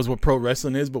 everybody knows what pro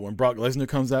wrestling is, but when Brock Lesnar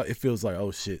comes out, it feels like,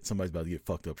 oh shit, somebody's about to get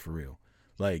fucked up for real.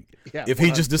 Like, Yeah, if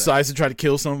he just 100%. decides to try to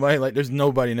kill somebody, like, there's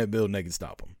nobody in that building that can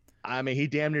stop him. I mean, he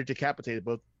damn near decapitated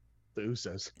both the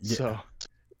Usos. Yeah.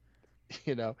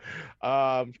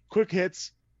 So, quick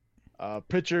hits.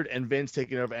 Pritchard and Vince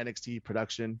taking over NXT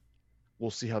production.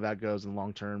 We'll see how that goes in the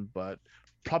long term, but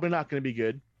probably not going to be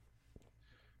good.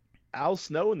 Al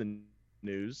Snow in the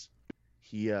news.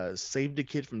 He saved a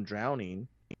kid from drowning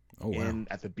Oh wow.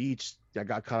 at the beach that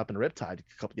got caught up in a riptide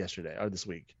yesterday or this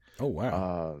week. Oh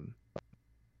wow.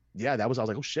 Yeah, I was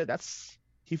like, oh shit,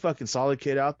 he fucking saw the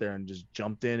kid out there and just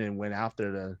jumped in and went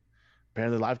after the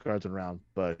apparently lifeguards went around,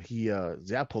 but he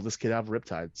pulled this kid out of a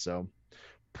riptide. So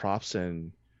props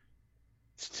and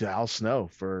to Al Snow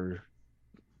for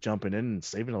jumping in and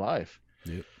saving a life.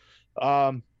 Yep.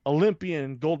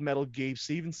 Olympian gold medal Gabe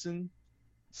Stevenson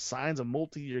signs a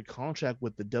multi-year contract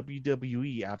with the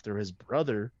WWE after his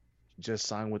brother just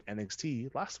signed with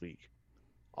NXT last week.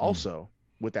 Also,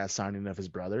 with that signing of his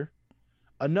brother,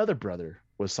 another brother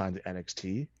was signed to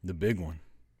NXT. The big one.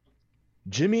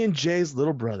 Jimmy and Jay's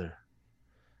little brother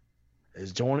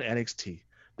is joining NXT.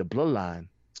 The bloodline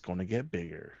is going to get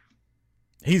bigger.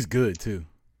 He's good too.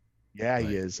 Yeah, Like,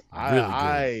 he is.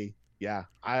 really good.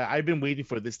 I've been waiting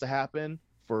for this to happen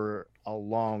for a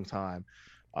long time.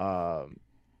 I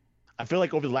feel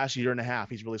like over the last year and a half,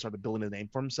 he's really started building a name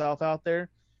for himself out there.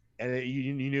 And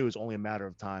you knew it was only a matter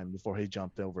of time before he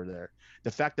jumped over there.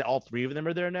 The fact that all three of them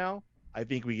are there now, I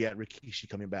think we get Rikishi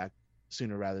coming back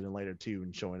sooner rather than later too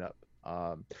and showing up.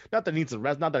 Not that he's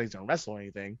gonna wrestle or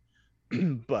anything,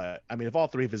 but I mean, if all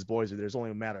three of his boys are there, it's only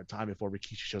a matter of time before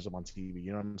Rikishi shows up on TV.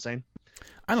 You know what I'm saying?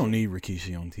 I don't need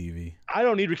Rikishi on TV. I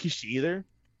don't need Rikishi either,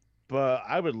 but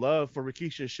I would love for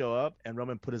Rikishi to show up and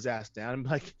Roman put his ass down and be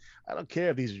like, I don't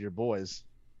care if these are your boys.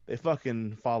 They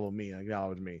fucking follow me and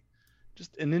acknowledge me.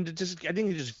 I think it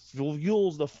just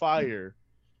fuels the fire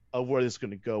of where this is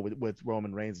going to go with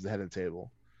Roman Reigns at the head of the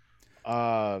table.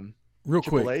 Real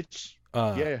Triple quick. H,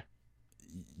 Yeah.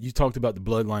 You talked about the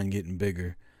bloodline getting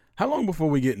bigger. How long before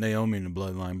we get Naomi in the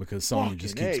bloodline? Because Sonya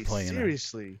just keeps playing her.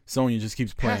 Seriously. Sonya just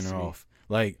keeps playing her Has to be. off.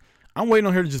 Like, I'm waiting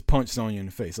on her to just punch Sonya in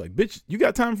the face. Like, bitch, you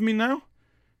got time for me now?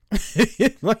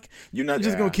 Like, you're not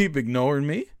just Yeah. going to keep ignoring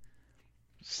me?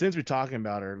 Since we're talking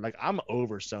about her, like, I'm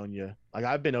over Sonya. Like,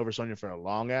 I've been over Sonya for a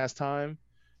long ass time.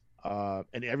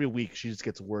 And every week she just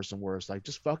gets worse and worse. Like,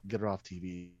 just fucking get her off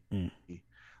TV.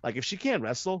 Like, if she can't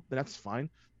wrestle, then that's fine.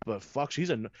 But fuck,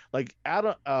 like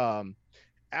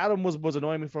Adam was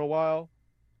annoying me for a while,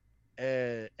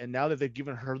 and now that they've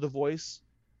given her the voice,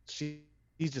 she's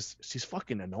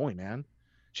fucking annoying, man.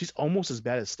 She's almost as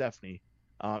bad as Stephanie,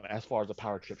 as far as the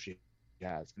power trip she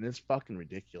has, and it's fucking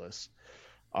ridiculous.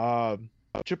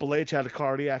 Triple H had a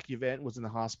cardiac event, was in the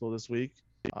hospital this week.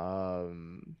 I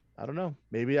don't know.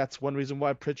 Maybe that's one reason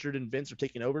why Pritchard and Vince are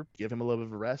taking over. Give him a little bit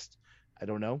of a rest. I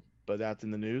don't know, but that's in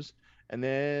the news. And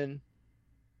then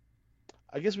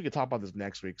I guess we could talk about this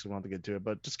next week, so we don't have to get to it.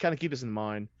 But just kind of keep this in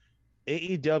mind.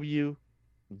 AEW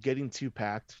getting too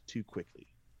packed too quickly,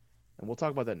 and we'll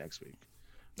talk about that next week.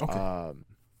 Okay. That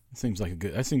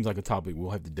seems like a topic we'll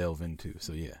have to delve into.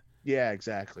 So yeah. Yeah,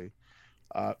 exactly.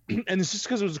 And it's just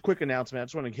because it was a quick announcement. I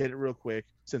just want to hit it real quick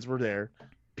since we're there.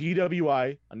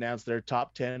 PWI announced their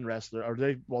top 10 wrestler, or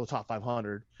the top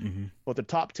 500, but the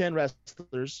top 10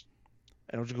 wrestlers,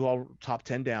 and we'll just go all top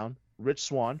 10 down. Rich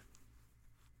Swann,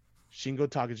 Shingo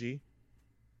Takagi,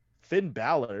 Finn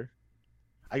Balor.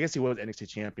 I guess he was NXT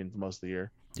champion for most of the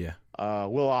year. Yeah.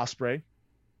 Will Ospreay,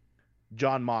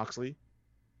 Jon Moxley,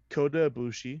 Kota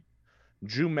Ibushi,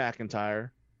 Drew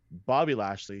McIntyre, Bobby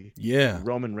Lashley, Yeah.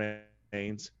 Roman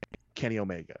Reigns, Kenny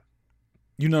Omega.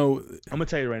 You know, I'm gonna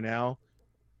tell you right now,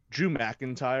 Drew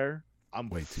McIntyre, I'm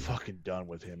Way too fucking done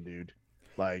with him, dude.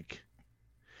 Like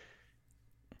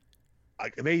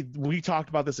we talked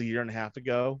about this a year and a half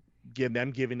ago,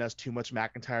 giving us too much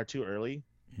McIntyre too early.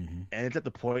 mhm. And it's at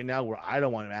the point now where I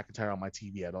don't want McIntyre on my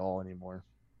TV at all anymore.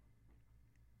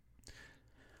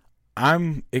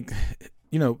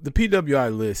 The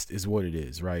PWI list is what it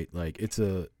is, right? Like, it's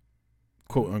a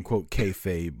quote unquote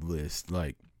kayfabe list,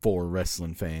 like for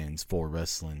wrestling fans, for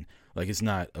wrestling. Like, it's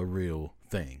not a real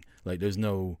thing. Like, there's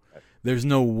no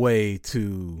way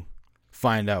to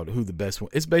find out who the best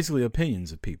one. It's basically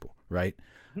opinions of people, right?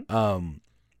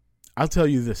 I'll tell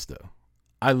you this though.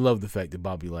 I love the fact that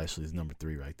Bobby Lashley is number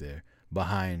 3 right there,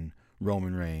 behind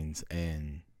Roman Reigns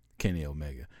and Kenny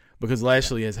Omega, because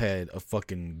Lashley has had a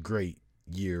fucking great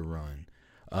year run.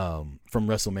 From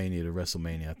WrestleMania to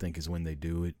WrestleMania, I think is when they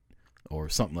do it, or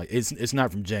something like it's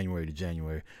not from January to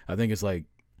January. I think it's like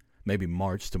maybe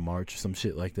March to March, some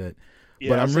shit like that. Yeah,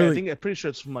 but I'm pretty sure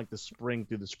it's from like the spring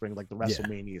through the spring, like the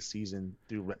WrestleMania season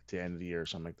through to the end of the year or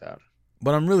something like that.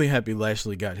 But I'm really happy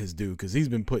Lashley got his due because he's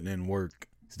been putting in work.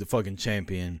 He's the fucking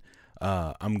champion.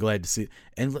 I'm glad to see it.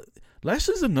 And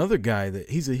Lashley's another guy that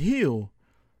he's a heel,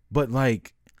 but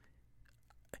like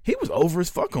he was over as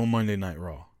fuck on Monday Night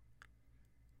Raw.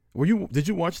 Did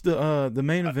you watch the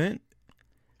main event?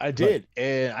 I did,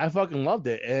 and I fucking loved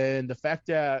it. And the fact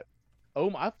that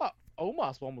I thought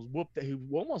Omos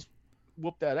almost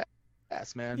whooped that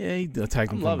ass, man. Yeah, he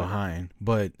attacked him from loving behind,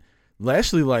 but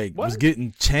Lashley was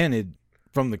getting chanted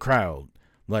from the crowd,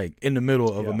 like in the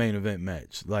middle of a main event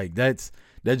match. Like that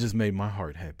just made my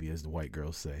heart happy, as the white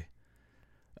girls say.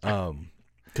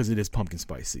 Because it is pumpkin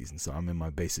spice season, so I'm in my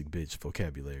basic bitch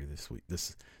vocabulary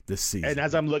this season. And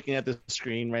as I'm looking at the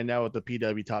screen right now with the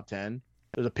PW top 10,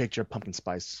 there's a picture of pumpkin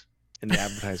spice in the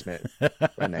advertisement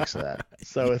right next to that.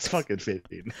 So it's fucking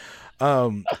fitting.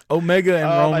 Omega and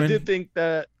Roman. I did think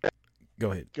that.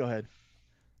 Go ahead. Go ahead.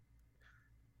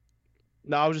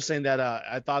 No, I was just saying that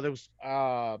I thought it was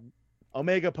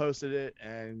Omega posted it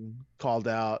and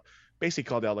basically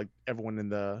called out like everyone in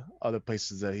the other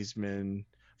places that he's been.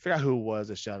 I forgot who it was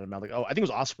that shouted him out. Like, I think it was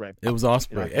Ospreay. It was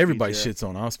Ospreay. Everybody feature. shits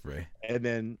on Ospreay. And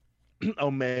then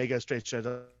Omega straight shut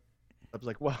up. I was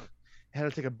like, well, I had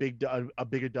to take a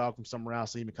bigger dog from somewhere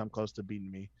else to even come close to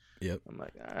beating me. Yep. I'm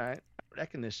like, all right,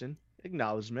 recognition,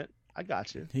 acknowledgement. I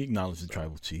got you. He acknowledged the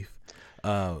tribal chief.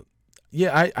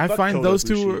 Yeah, I find those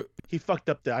two were. He fucked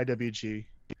up the IWG.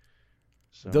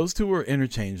 So. Those two are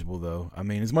interchangeable, though. I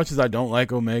mean, as much as I don't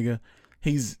like Omega,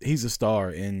 he's a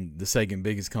star in the second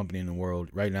biggest company in the world.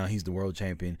 Right now, he's the world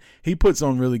champion. He puts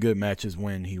on really good matches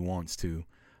when he wants to.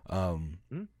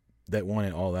 That one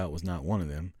at All Out was not one of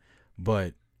them.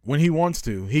 But when he wants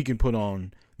to, he can put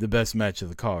on the best match of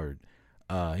the card.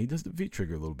 He does the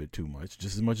V-trigger a little bit too much,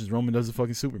 just as much as Roman does the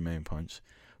fucking Superman punch.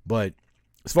 But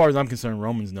as far as I'm concerned,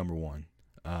 Roman's number 1.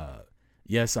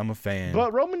 Yes, I'm a fan.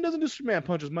 But Roman doesn't do Superman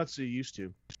punch as much as he used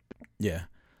to. Yeah.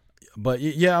 But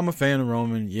yeah, I'm a fan of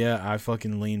Roman. Yeah, I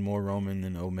fucking lean more Roman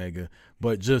than Omega.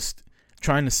 But just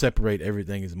trying to separate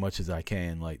everything as much as I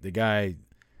can. Like, the guy,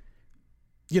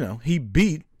 he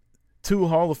beat 2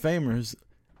 Hall of Famers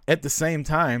at the same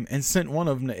time and sent one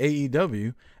of them to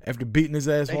AEW after beating his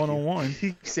ass one-on-one.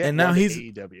 And now he's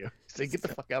AEW. So get the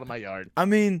fuck out of my yard. I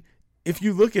mean, if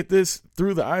you look at this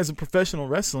through the eyes of professional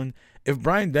wrestling, if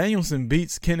Bryan Danielson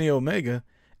beats Kenny Omega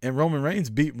and Roman Reigns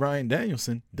beat Bryan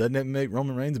Danielson, doesn't that make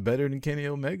Roman Reigns better than Kenny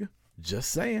Omega?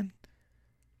 Just saying.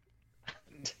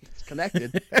 It's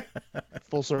connected.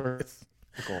 Full circle.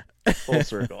 Full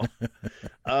circle.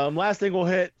 Last thing we'll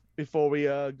hit before we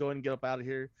go and get up out of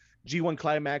here. G1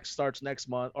 Climax starts next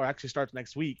month, or actually starts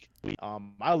next week.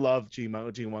 I love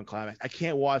G1 Climax. I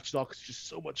can't watch it all because it's just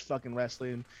so much fucking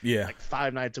wrestling. Yeah. Like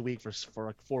 5 nights a week for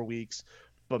like 4 weeks.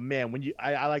 But man,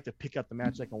 I like to pick up the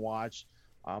match I can watch.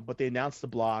 But they announced the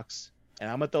blocks,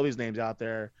 and I'm gonna throw these names out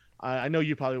there. I know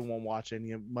you probably won't watch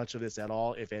much of this at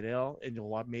all, if at all, and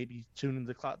you'll maybe tune in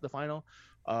the final.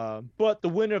 But the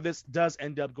winner of this does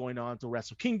end up going on to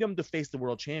Wrestle Kingdom to face the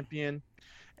world champion.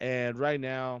 And right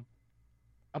now,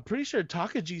 I'm pretty sure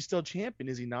Takaji's still champion,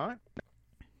 is he not?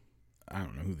 I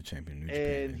don't know who the champion of New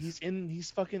Japan is. And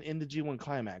he's fucking in the G1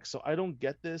 Climax. So I don't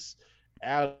get this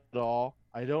at all.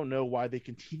 I don't know why they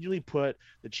continually put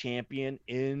the champion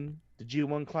in the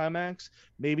G1 Climax.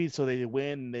 Maybe so they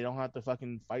win and they don't have to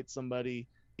fucking fight somebody.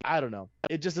 I don't know.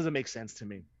 It just doesn't make sense to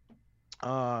me.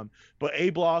 But A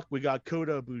block, we got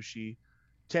Kota Ibushi,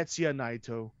 Tetsuya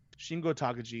Naito, Shingo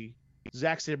Takagi,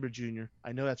 Zack Sabre Jr.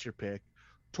 I know that's your pick.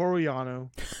 Toru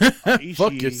Yano, Ishii,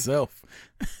 Fuck yourself.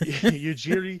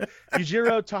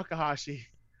 Yujiro Takahashi,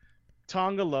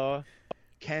 Tonga Loa,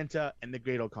 Kenta, and the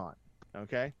Great Okan.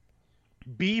 Okay?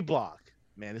 B block.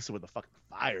 Man, this is where the fucking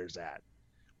fire's at.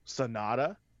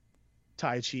 Sonata,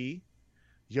 Taichi,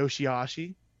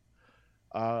 Yoshihashi,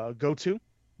 Goto,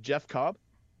 Jeff Cobb,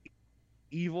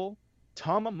 Evil,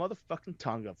 Tama motherfucking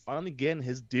Tonga finally getting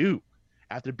his due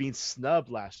after being snubbed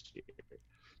last year.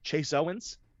 Chase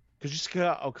Owens,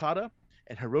 Kazuchika Okada,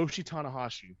 and Hiroshi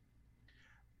Tanahashi.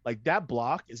 Like, that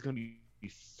block is gonna be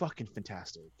fucking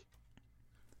fantastic.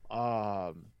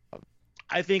 I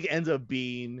think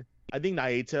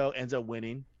Naito ends up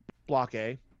winning block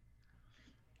A.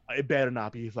 It better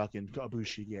not be fucking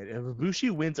Ibushi again. If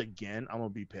Ibushi wins again, I'm gonna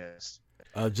be pissed.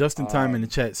 Justin Time in the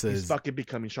chat says he's fucking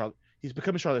becoming Charlotte. He's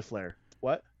becoming Charlotte Flair.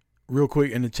 What? Real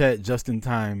quick in the chat, Justin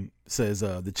Time says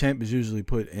the champ is usually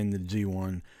put in the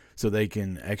G1 so they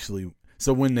can actually.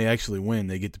 So when they actually win,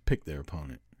 they get to pick their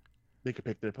opponent. They could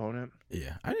pick their opponent.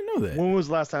 Yeah, I didn't know that. When was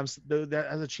the last time that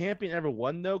as a champion ever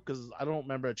won though? Because I don't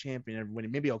remember a champion ever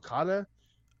winning. Maybe Okada,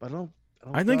 but I don't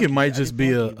I think it might just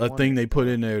be a thing they put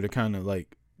in there to kind of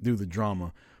like do the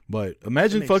drama. But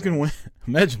imagine fucking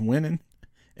imagine winning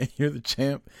and you're the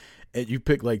champ and you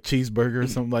pick like Cheeseburger or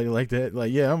somebody like that.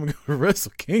 Like, yeah, I'm gonna go to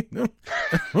Wrestle Kingdom.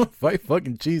 I'm gonna fight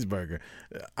fucking Cheeseburger.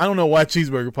 I don't know why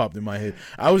Cheeseburger popped in my head.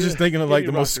 I was just thinking of like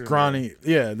the most scrawny.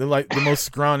 Yeah, the most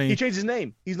scrawny. He changed his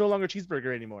name. He's no longer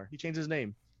Cheeseburger anymore. He changed his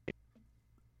name.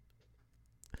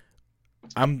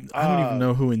 I don't even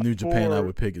know who in New Japan I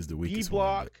would pick as the weakest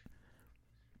one.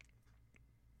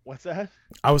 What's that?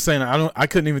 I was saying I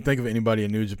couldn't even think of anybody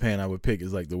in New Japan I would pick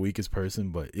as like the weakest person,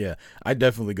 but yeah, I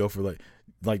definitely go for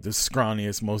like the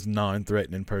scrawniest, most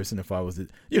non-threatening person if I was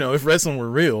if wrestling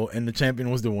were real and the champion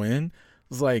was to win.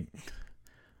 It's like,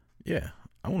 yeah,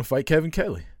 I want to fight Kevin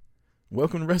Kelly.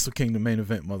 Welcome to Wrestle Kingdom main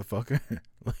event, motherfucker.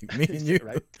 Like me and you.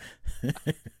 Right?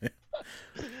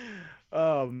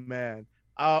 Oh man.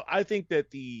 I think that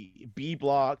the B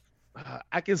block,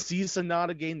 I can see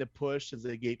Sonata getting the push as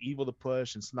they gave Evil the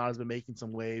push, and Sonata's been making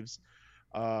some waves.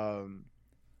 I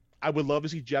would love to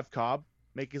see Jeff Cobb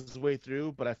make his way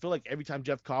through, but I feel like every time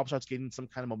Jeff Cobb starts getting some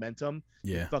kind of momentum,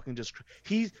 yeah, to put it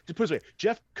this way,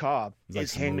 Jeff Cobb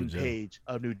is Hangman Page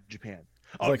of New Japan.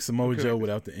 It's like Samoa Joe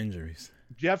without the injuries.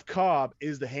 Jeff Cobb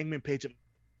is the Hangman Page of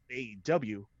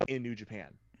AEW in New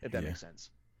Japan, if that makes sense.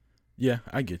 Yeah,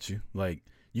 I get you. Like,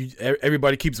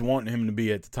 everybody keeps wanting him to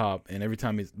be at the top, and every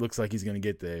time it looks like he's going to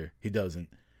get there, he doesn't.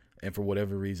 And for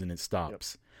whatever reason, it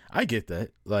stops. Yep. I get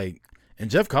that. Like,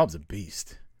 and Jeff Cobb's a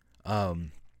beast. I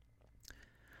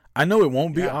know it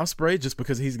won't be Ospreay just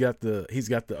because he's got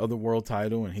the other world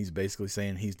title, and he's basically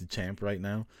saying he's the champ right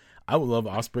now. I would love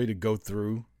Ospreay to go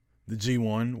through the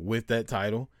G1 with that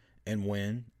title and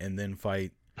win, and then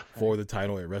fight for the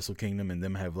title at Wrestle Kingdom, and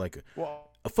them have like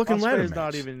a fucking ladder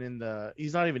match.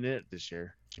 He's not even in it this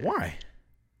year. Why?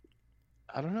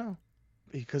 I don't know.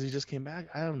 Because he just came back.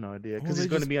 I have no idea. Because he's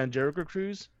going to be on Jericho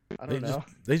Cruise. I don't know.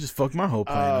 They just fucked my whole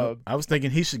plan up. I was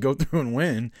thinking he should go through and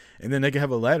win, and then they could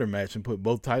have a ladder match and put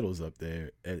both titles up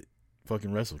there at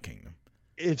fucking Wrestle Kingdom.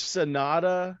 If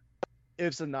Sonata's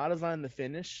not in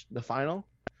the final,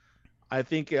 I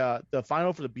think the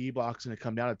final for the B block is going to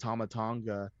come down to Tama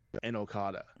Tonga and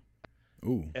Okada.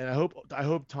 Ooh. And I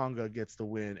hope Tonga gets the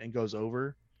win and goes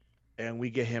over, and we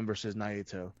get him versus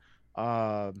Naito.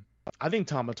 I think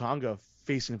Tama Tonga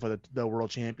facing for the world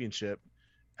championship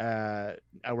at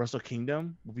Wrestle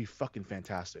Kingdom would be fucking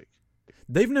fantastic.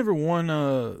 They've never won.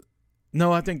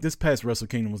 No, I think this past Wrestle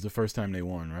Kingdom was the first time they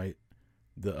won, right?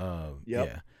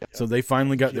 Yeah. So they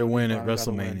finally got their win at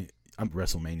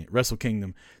WrestleMania. Wrestle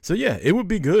Kingdom. So yeah, it would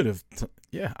be good if.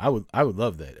 I would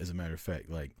love that. As a matter of fact,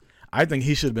 like, I think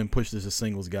he should have been pushed as a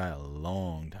singles guy a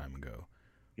long time ago.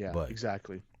 Yeah,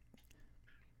 exactly.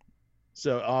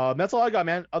 So that's all I got,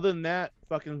 man. Other than that,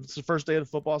 fucking it's the first day of the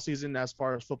football season as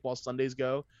far as football Sundays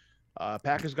go.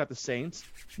 Packers got the Saints.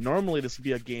 Normally this would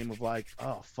be a game of like,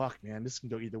 oh fuck, man, this can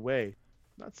go either way.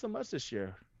 Not so much this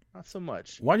year. Not so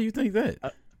much. Why do you think that?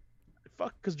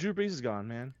 Fuck, because Drew Brees is gone,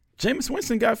 man. Jameis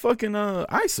Winston got fucking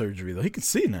eye surgery though. He can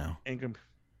see now.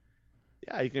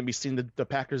 Yeah, you can be seeing the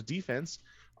Packers defense.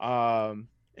 And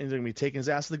they're gonna be taking his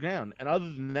ass to the ground. And other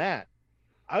than that,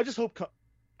 I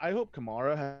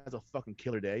Kamara has a fucking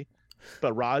killer day,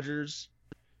 but Rodgers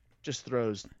just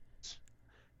throws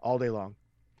all day long,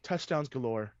 touchdowns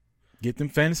galore. Get them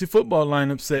fantasy football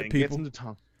lineups set, And people. gets him to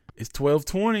tongue. It's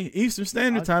 12:20 Eastern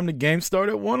Standard Time. The game start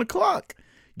at 1:00.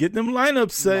 Get them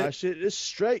lineups set. My shit is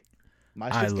straight. My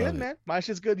I shit's love good, it. man. My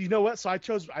shit's good. You know what? So I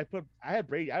had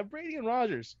Brady. I have Brady and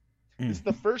Rodgers. This is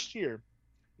the first year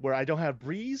where I don't have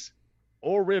Breeze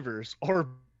or Rivers or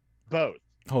both.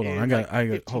 Hold on, in I got.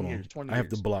 15 Hold years, on. 20 I have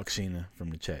to years. block Sheena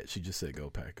from the chat. She just said, "Go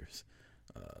Packers."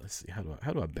 Let's see. How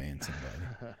do I ban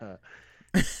somebody?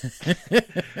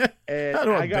 And How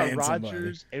do I got ban somebody?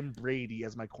 Rodgers and Brady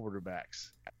as my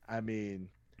quarterbacks. I mean,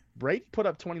 Brady put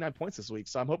up 29 points this week,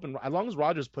 so I'm hoping as long as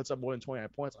Rodgers puts up more than 29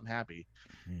 points, I'm happy.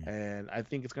 And I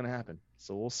think it's going to happen.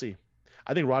 So we'll see.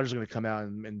 I think Rodgers is going to come out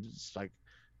and just like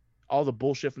all the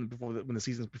bullshit from before the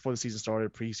season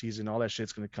started, preseason, all that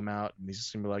shit's going to come out, and he's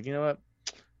just going to be like, you know what?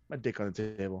 My dick on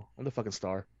the table. I'm the fucking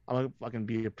star. I'm going to fucking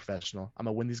be a professional. I'm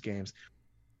going to win these games.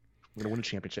 I'm going to win a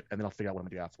championship, and then I'll figure out what I'm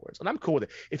going to do afterwards. And I'm cool with it.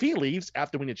 If he leaves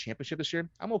after winning a championship this year,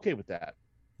 I'm okay with that.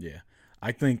 Yeah,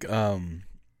 I think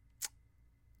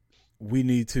we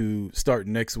need to start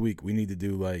next week. We need to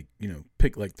do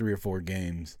pick like 3 or 4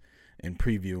 games and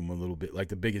preview them a little bit, like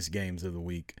the biggest games of the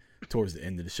week towards the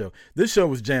end of the show. This show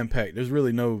was jam-packed. There's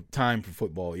really no time for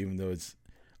football, even though it's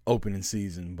opening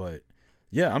season. But,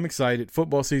 yeah, I'm excited.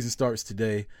 Football season starts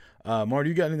today. Marty,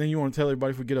 you got anything you want to tell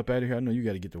everybody before we get up out of here? I know you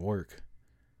got to get to work.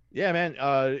 Yeah, man.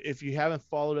 If you haven't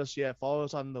followed us yet, follow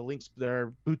us on the links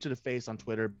there. Boot to the Face on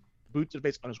Twitter. Boot to the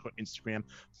Face _ Instagram.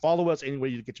 Follow us anywhere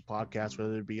you get your podcast,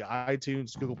 whether it be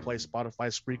iTunes, Google Play, Spotify,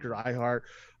 Spreaker, iHeart.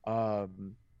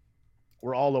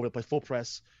 We're all over the place. Full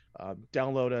Press.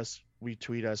 Download us,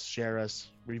 retweet us, share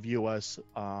us, review us,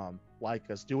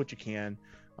 like us, do what you can.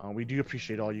 We do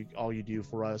appreciate all you do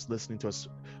for us, listening to us.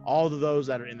 All of those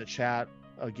that are in the chat,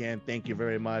 again, thank you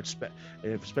very much,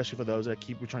 especially for those that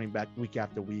keep returning back week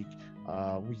after week.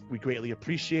 We greatly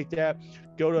appreciate that.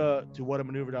 Go to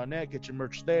whatamaneuver.net, get your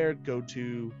merch there. Go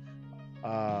to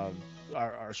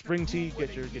our spring tee,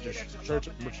 get your shirts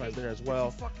and merchandise there as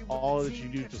well. All that you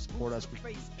do to support us,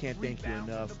 we can't thank you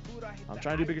enough. I'm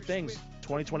trying to do bigger things.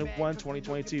 2021,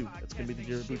 2022. It's gonna be the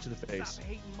year of Boot to the Face.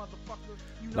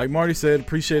 Like Marty said,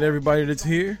 appreciate everybody that's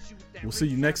here. We'll see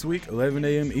you next week, 11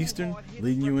 a.m. Eastern,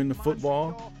 leading you into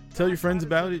football. Tell your friends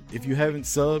about it. If you haven't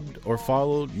subbed or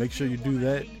followed, make sure you do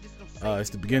that.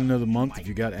 It's the beginning of the month. If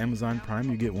you got Amazon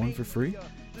Prime, you get one for free.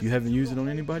 If you haven't used it on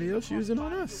anybody else, use it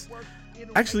on us.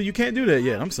 Actually, you can't do that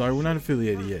yet. I'm sorry, we're not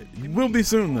affiliated yet. We'll be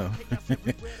soon, though.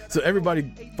 So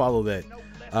everybody follow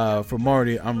that. For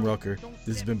Marty, I'm Rucker.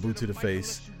 This has been Boot to the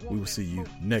Face. We will see you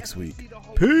next week.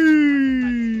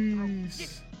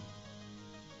 Peace.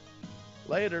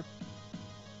 Later.